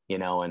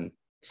 and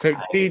so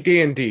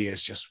D&D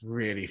is just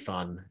really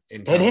fun.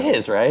 It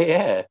is, right?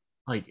 Yeah.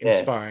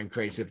 Inspiring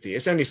creativity.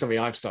 It's only something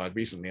I've started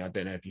recently. I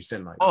don't know if you've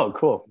seen oh,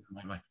 cool.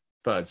 My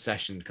 3rd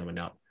session coming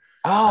up.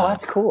 Oh,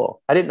 that's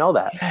cool. I didn't know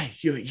that.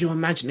 Yeah, your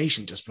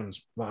imagination just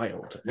runs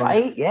wild.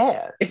 Right?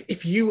 Yeah.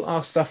 If you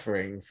are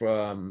suffering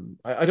from,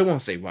 I don't want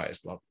to say writer's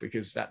block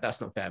because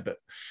that's not fair, but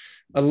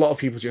a lot of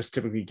people just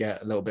typically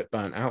get a little bit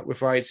burnt out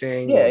with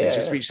writing. They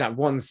just reach that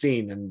one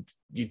scene and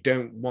you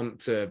don't want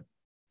to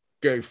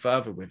go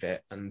further with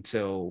it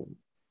until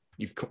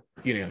you've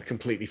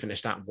completely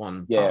finished that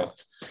one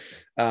part.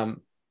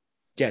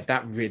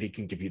 That really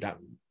can give you that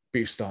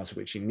boost starter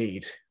which you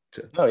need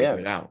to figure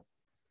it out.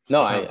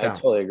 No, I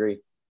totally agree.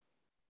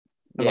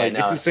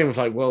 It's the same with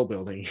world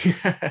building.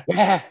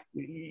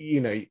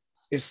 It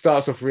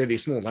starts off really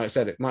small. Like I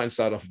said, it might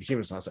start off with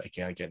humans. And I was like,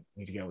 okay,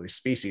 need to get all these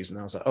species. And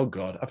I was like, oh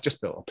God, I've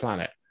just built a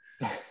planet.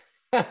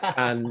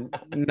 And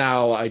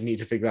now I need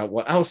to figure out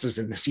what else is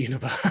in this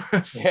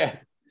universe. Yeah.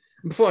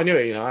 Before I knew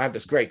it, I had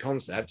this great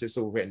concept. It's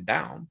all written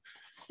down,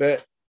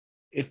 but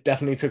it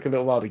definitely took a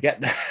little while to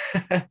get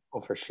there. Oh,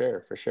 for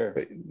sure.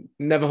 But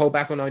never hold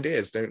back on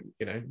ideas. Don't,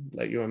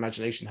 let your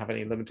imagination have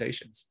any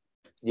limitations.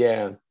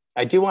 Yeah.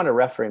 I do want to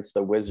reference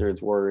the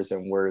Wizards, Warriors,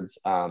 and Words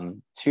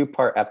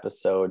 2-part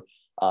episode.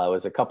 It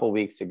was a couple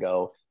weeks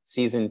ago.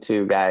 Season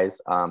 2,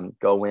 guys,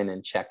 go in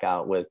and check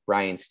out with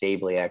Brian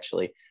Stabley,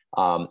 actually.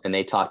 And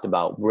they talked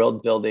about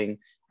world building.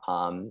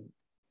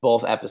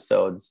 Both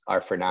episodes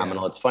are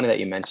phenomenal. It's funny that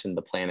you mentioned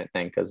the planet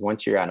thing, because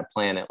once you're on a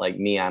planet like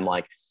me, I'm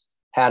like,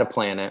 had a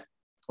planet,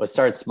 was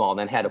started small,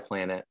 then had a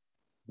planet.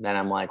 Then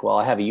I'm like, well,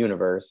 I have a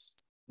universe.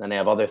 Then I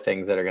have other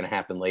things that are going to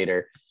happen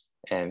later.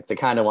 And so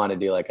kind of want to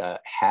do like a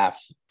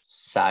half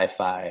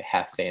sci-fi,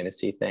 half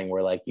fantasy thing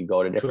where like you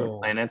go to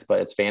different planets,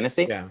 but it's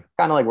fantasy. Kind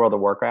of like World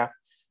of Warcraft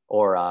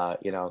or,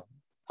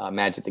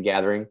 Magic the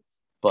Gathering.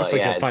 But just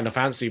like a Final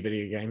Fantasy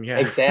video game. Yeah,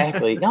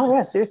 exactly. No,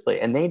 yeah, seriously.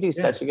 And they do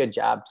such a good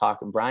job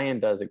talking. Brian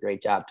does a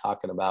great job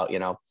talking about,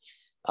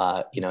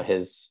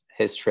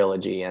 his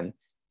trilogy and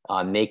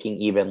making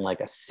even like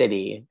a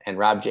city, and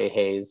Rob J.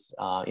 Hayes,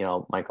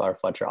 Michael R.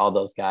 Fletcher, all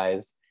those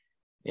guys,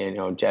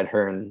 Jed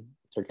Hearn,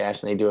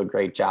 Turkash, and they do a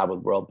great job with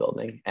world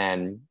building,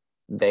 and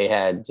they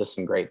had just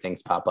some great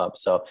things pop up.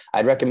 So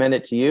I'd recommend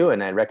it to you,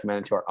 and I'd recommend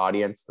it to our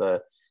audience. I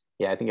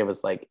think it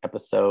was like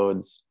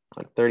episodes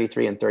like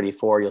 33 and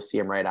 34. You'll see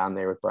him right on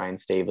there with Brian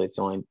Staveley. It's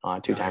only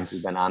 2 times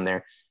he's been on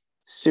there.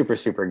 Super,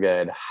 super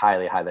good.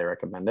 Highly, highly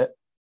recommend it.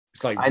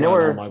 It's like I know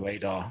we're on my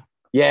radar.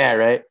 Yeah,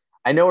 right.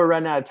 I know we're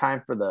running out of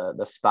time for the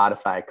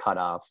Spotify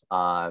cutoff.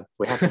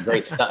 We have some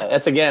great stuff.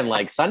 That's again,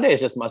 like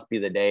Sundays just must be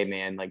the day,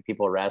 man. Like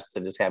people rest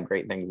and just have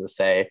great things to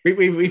say.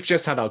 We've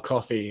just had our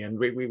coffee and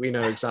we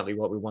know exactly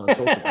what we want to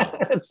talk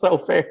about. It's so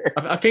fair.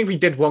 I think we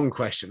did one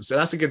question, so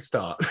that's a good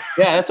start.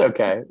 Yeah, that's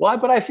okay. Well,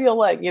 but I feel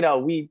like,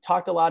 we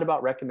talked a lot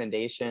about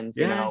recommendations.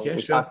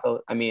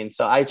 Sure.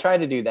 So I try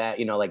to do that,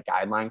 like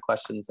guideline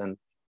questions, and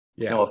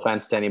no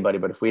offense to anybody,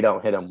 but if we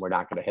don't hit them, we're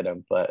not going to hit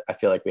them. But I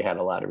feel like we had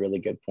a lot of really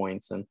good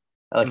points. And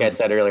like I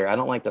said earlier, I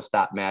don't like to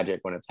stop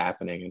magic when it's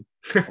happening.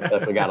 And I feel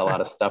like we got a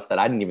lot of stuff that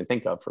I didn't even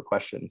think of for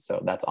questions.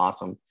 So that's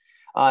awesome.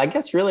 I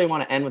guess really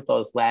want to end with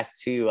those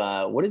last two.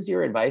 What is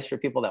your advice for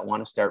people that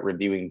want to start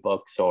reviewing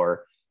books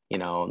or,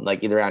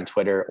 like either on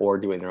Twitter or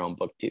doing their own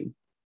booktube?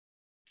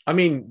 I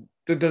mean,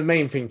 the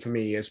main thing for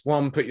me is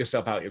one, put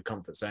yourself out of your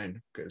comfort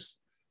zone, because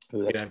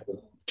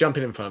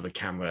jumping in front of a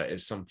camera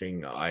is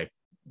something I've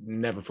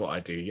never thought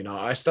I'd do.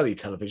 I studied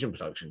television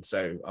production,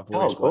 so I've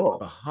always worked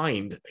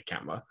behind a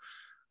camera,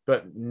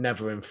 but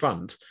never in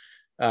front.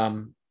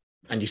 And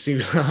you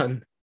soon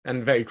learn,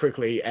 and very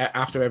quickly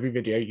after every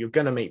video, you're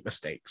going to make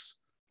mistakes.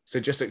 So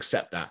just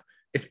accept that.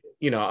 If,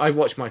 I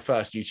watched my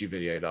first YouTube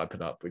video that I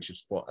put up, which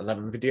is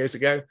 11 videos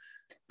ago,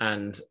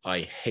 and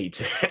I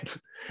hate it.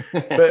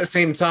 But at the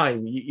same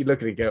time, you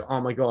look at it and go, oh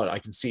my God, I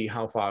can see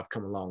how far I've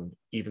come along.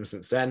 Even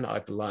since then,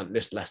 I've learned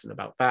this lesson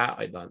about that.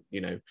 I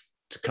learned,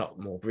 to cut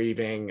more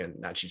breathing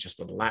and actually just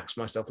relax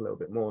myself a little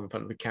bit more in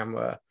front of the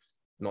camera,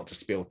 not to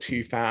spill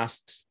too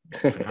fast,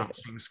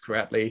 pronounce things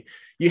correctly.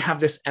 You have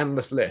this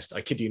endless list,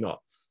 I kid you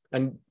not.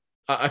 And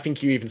I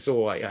think you even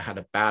saw I had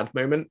a bad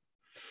moment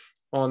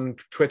on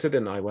Twitter,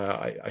 didn't I, where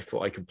I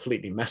thought I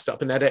completely messed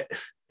up an edit.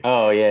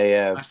 Oh,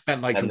 yeah. I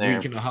spent like a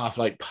week and a half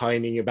like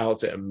pining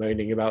about it and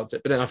moaning about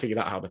it, but then I figured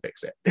out how to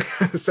fix it.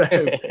 So,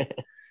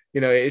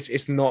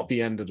 it's not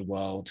the end of the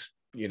world.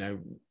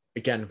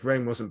 Again,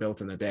 Rome wasn't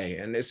built in a day.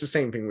 And it's the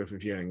same thing with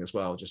reviewing as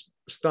well. Just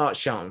start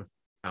shouting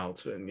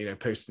out and,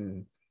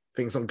 posting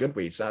things on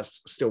Goodreads.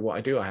 That's still what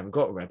I do. I haven't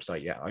got a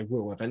website yet. I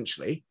will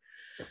eventually.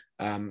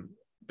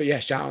 But yeah,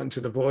 shout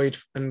into the void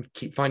and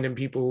keep finding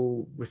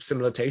people with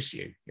similar tastes to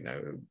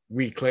you.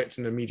 We clicked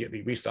and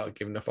immediately we started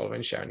giving the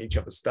following, sharing each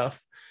other's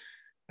stuff.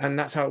 And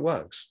that's how it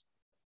works.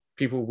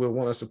 People will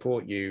want to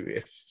support you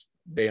if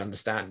they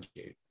understand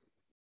you.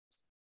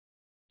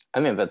 I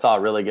mean, that's all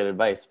really good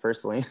advice,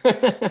 personally.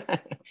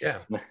 Yeah,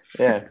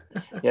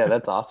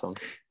 that's awesome.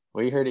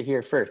 We heard it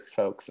here first,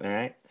 folks. All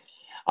right.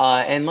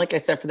 And like I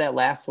said, for that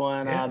last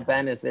one,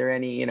 Ben, is there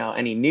any,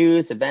 any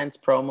news, events,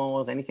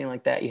 promos, anything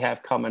like that you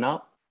have coming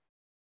up?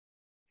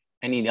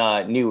 Any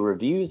new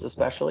reviews,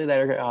 especially that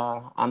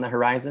are on the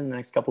horizon the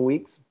next couple of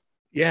weeks?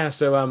 Yeah,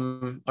 so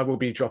I will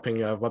be dropping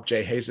Rob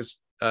J. Hayes'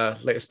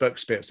 latest book,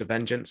 Spirits of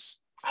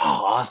Vengeance.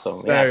 Oh, awesome!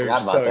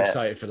 So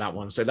excited for that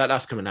one. So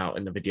that's coming out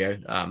in the video.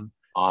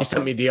 Awesome. He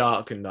sent me the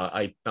arc, and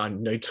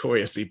I'm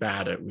notoriously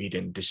bad at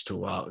reading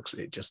digital arcs.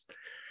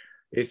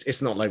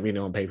 It's not like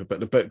reading on paper, but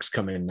the book's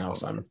coming now,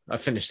 so I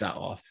finished that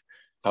off.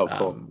 Oh,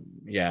 cool.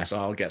 So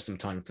I'll get some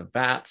time for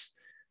that.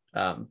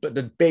 But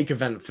the big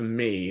event for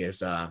me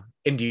is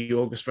Indie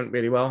August went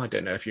really well. I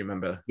don't know if you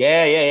remember.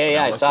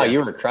 Yeah. I saw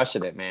you were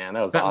crushing it, man.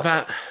 That was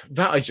awesome.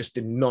 That I just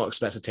did not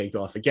expect to take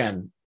off.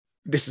 Again,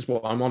 this is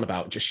what I'm on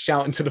about. Just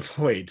shout into the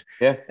void.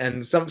 Yeah.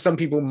 And some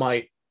people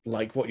might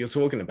like what you're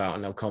talking about,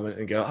 and they'll comment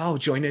and go, "Oh,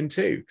 join in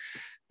too."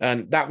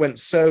 And that went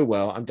so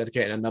well. I'm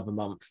dedicating another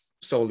month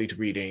solely to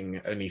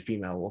reading only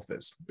female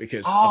authors,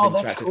 because I've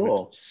interacted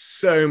with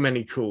so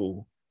many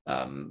cool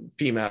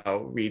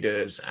female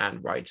readers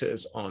and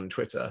writers on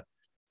Twitter.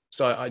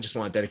 So I just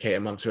want to dedicate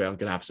a month to it. I'm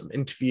going to have some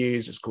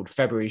interviews. It's called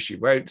February She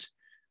Wrote.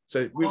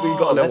 So we've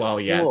got a little while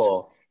yet.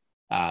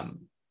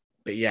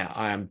 But yeah,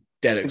 I am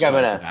dead I think excited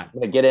for I'm that.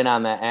 gonna get in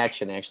on that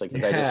action actually,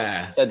 because I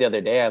just said the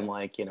other day, I'm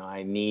like,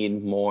 I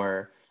need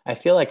more. I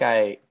feel like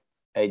I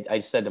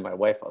said to my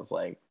wife, I was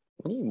like,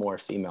 we need more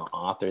female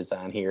authors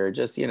on here.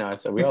 Just,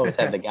 so we always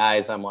have the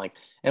guys. I'm like,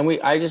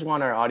 I just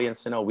want our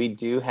audience to know we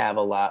do have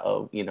a lot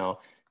of,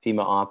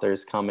 female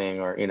authors coming,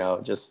 or,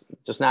 just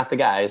not the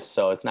guys.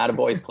 So it's not a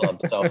boys club.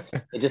 So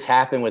it just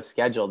happened with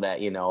schedule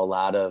that, a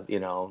lot of,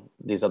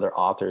 these other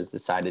authors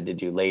decided to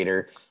do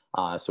later.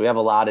 So we have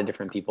a lot of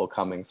different people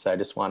coming. So I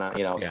just want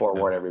to,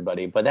 forward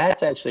everybody. But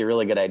that's actually a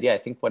really good idea. I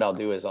think what I'll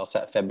do is I'll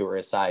set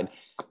February aside.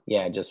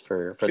 Yeah, just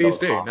for Please those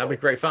do. authors. That'd be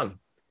great fun.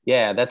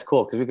 Yeah, that's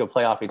cool, because we could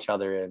play off each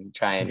other and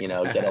try and,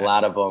 get a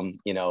lot of them,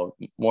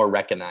 more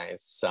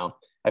recognized. So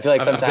I feel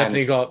like sometimes I've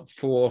definitely got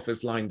 4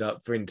 authors lined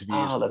up for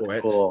interviews for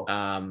it. Cool.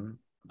 I'm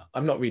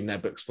not reading their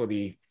books for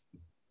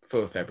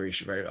February.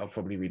 I'll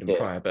probably read them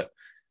prior. But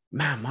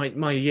man,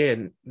 my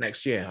year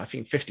next year, I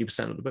think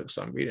 50% of the books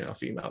I'm reading are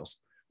females,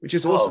 which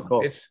is awesome.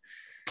 Cool.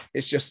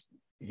 It's just,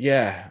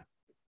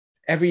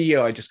 every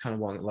year I just kind of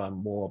want to learn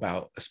more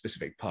about a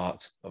specific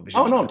part of the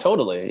genre. Oh no,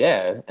 totally.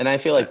 Yeah. And I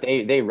feel like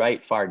they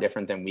write far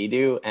different than we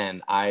do.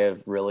 And I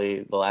have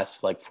really, the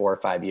last like 4 or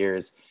 5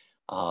 years,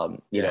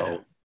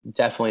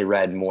 definitely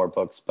read more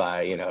books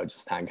by,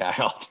 just non-guy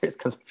authors,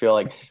 because I feel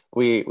like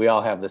we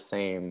all have the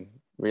same,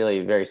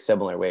 really very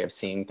similar way of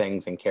seeing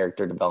things and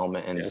character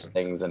development and just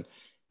things. And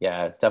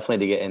definitely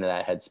to get into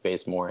that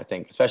headspace more, I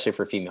think, especially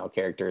for female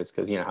characters,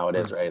 because you know how it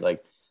is, right?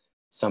 Like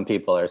some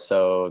people are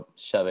so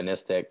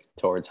chauvinistic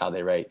towards how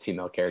they write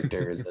female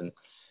characters. And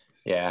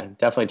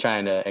definitely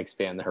trying to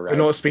expand the horizon.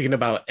 We're not speaking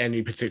about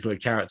any particular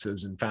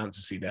characters in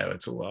fantasy there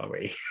at all, are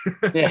we?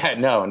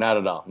 No, not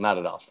at all. Not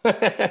at all.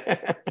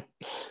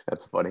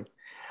 That's funny.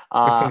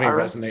 There's something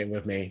resonating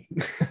with me.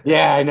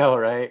 Yeah, I know,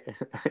 right?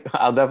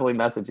 I'll definitely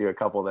message you a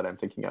couple that I'm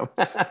thinking of,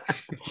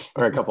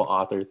 or a couple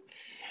authors.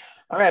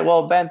 All right.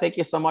 Well, Ben, thank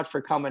you so much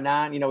for coming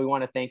on. We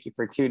want to thank you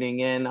for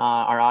tuning in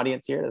our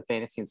audience here, the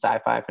Fantasy and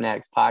Sci-Fi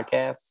Fanatics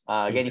podcast.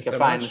 Again, you can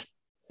find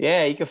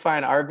you can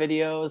find our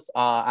videos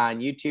on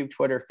YouTube,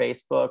 Twitter,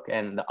 Facebook,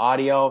 and the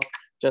audio.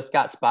 Just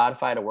got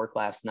Spotify to work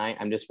last night.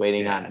 I'm just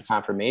waiting on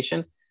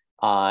confirmation.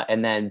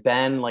 And then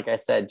Ben, like I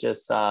said,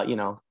 just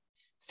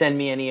send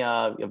me any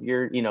of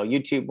your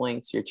YouTube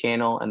links, your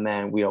channel, and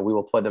then we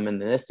will put them in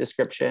this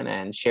description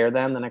and share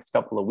them the next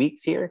couple of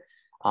weeks here.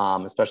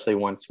 Especially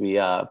once we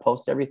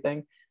post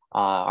everything.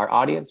 Our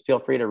audience, feel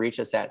free to reach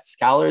us at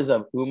Scholars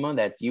of Uma,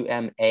 that's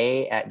UMA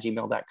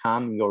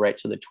 @gmail.com. You can go right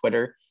to the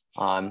Twitter,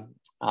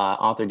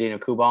 author Daniel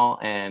Kubal,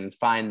 and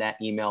find that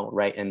email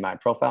right in my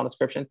profile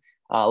description.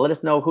 Let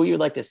us know who you'd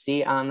like to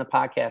see on the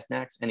podcast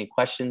next. Any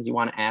questions you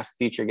want to ask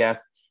future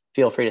guests,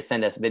 feel free to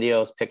send us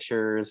videos,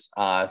 pictures,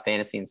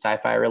 fantasy and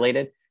sci-fi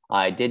related.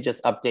 I did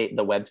just update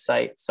the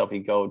website. So if you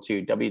go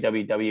to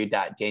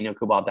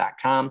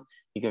www.danielkubal.com,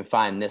 you can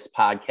find this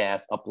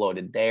podcast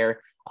uploaded there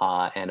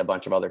and a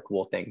bunch of other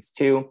cool things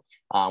too.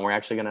 We're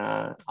actually going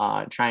to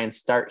try and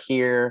start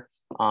here.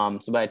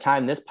 So by the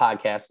time this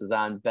podcast is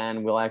on,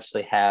 Ben, we'll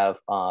actually have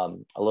a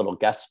little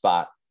guest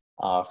spot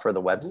for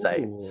the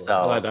website. Ooh, so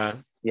I like that.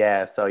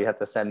 Yeah, so you have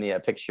to send me a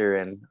picture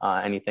and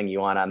anything you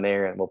want on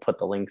there, and we'll put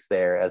the links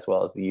there as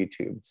well as the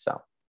YouTube. So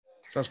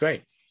sounds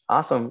great.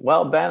 Awesome.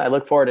 Well, Ben, I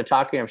look forward to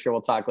talking. I'm sure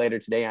we'll talk later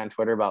today on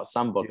Twitter about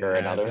some book or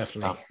another.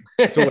 Definitely.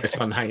 It's always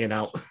fun hanging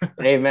out.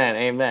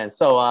 Amen.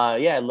 So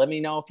let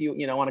me know if you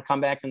want to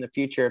come back in the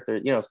future, if there,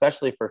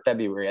 especially for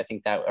February. I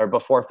think that, or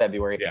before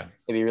February, it'd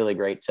be really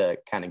great to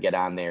kind of get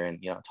on there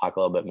and talk a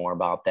little bit more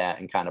about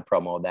that and kind of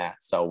promo that.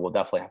 So we'll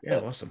definitely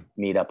have to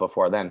meet up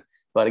before then.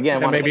 But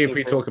again, maybe if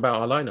we talk about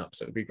our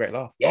lineups, it would be a great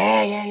laugh.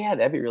 Yeah.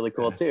 That'd be really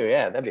cool too.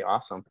 Yeah, that'd be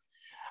awesome.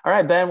 All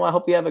right, Ben. Well, I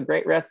hope you have a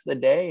great rest of the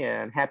day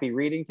and happy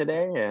reading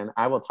today. And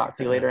I will talk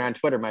to you later on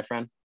Twitter, my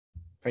friend.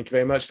 Thank you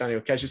very much,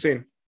 Daniel. Catch you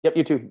soon. Yep,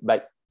 you too.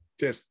 Bye.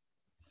 Cheers.